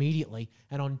happen immediately.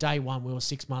 And on day one, we were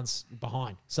 6 months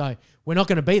behind. So we're not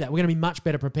going to be that. We're going to be much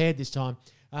better prepared this time,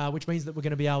 which means that we're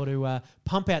going to be able to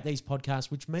pump out these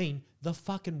podcasts, which mean the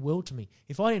fucking world to me.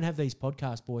 If I didn't have these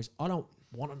podcasts, boys, I don't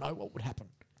want to know what would happen.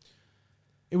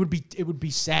 It would be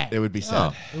sad. It would be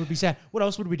sad. It would be sad. What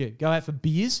else would we do? Go out for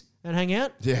beers and hang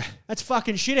out? Yeah. That's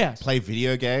fucking shit house. Play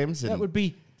video games. And That would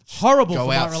be horrible Go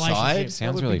for outside? my relationship. Sounds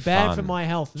that would really be bad fun. for my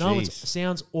health. No, it Jeez.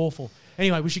 sounds awful.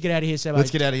 Anyway, we should get out of here, Sebo.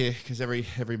 Let's get out of here because every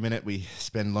minute we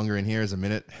spend longer in here is a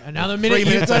minute. Another 3 minute. You've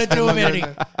minutes I got to spend do a longer minute.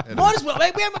 in there. Might as well.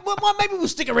 Maybe we'll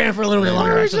stick around for a little bit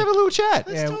longer. Let's have a little chat.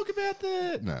 Let's Yeah. talk about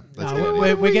that. No, let's No, get out of we're,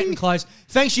 here. we're getting close.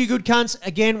 Thanks, you good cunts.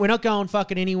 Again, we're not going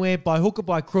fucking anywhere by hook or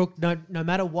by crook. No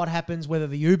matter what happens, whether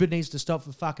the Uber needs to stop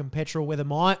for fucking petrol, whether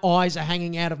my eyes are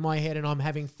hanging out of my head and I'm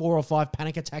having 4 or 5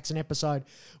 panic attacks an episode,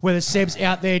 whether Seb's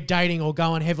out there dating or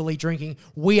going heavily drinking,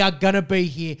 we are going to be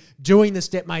here doing the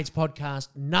Stepmates podcast.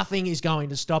 Nothing is going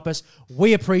to stop us.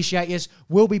 We appreciate you.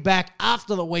 We'll be back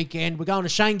after the weekend. We're going to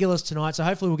Shane Gillis tonight, so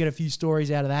hopefully we'll get a few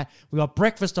stories out of that. We got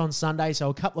breakfast on Sunday, so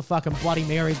a couple of fucking Bloody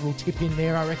Marys will tip in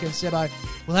there, I reckon, Sebo.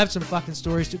 We'll have some fucking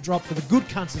stories to drop for the good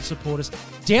cunts that support us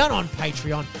down on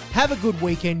Patreon. Have a good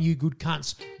weekend, you good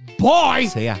cunts. Bye!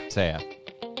 See ya.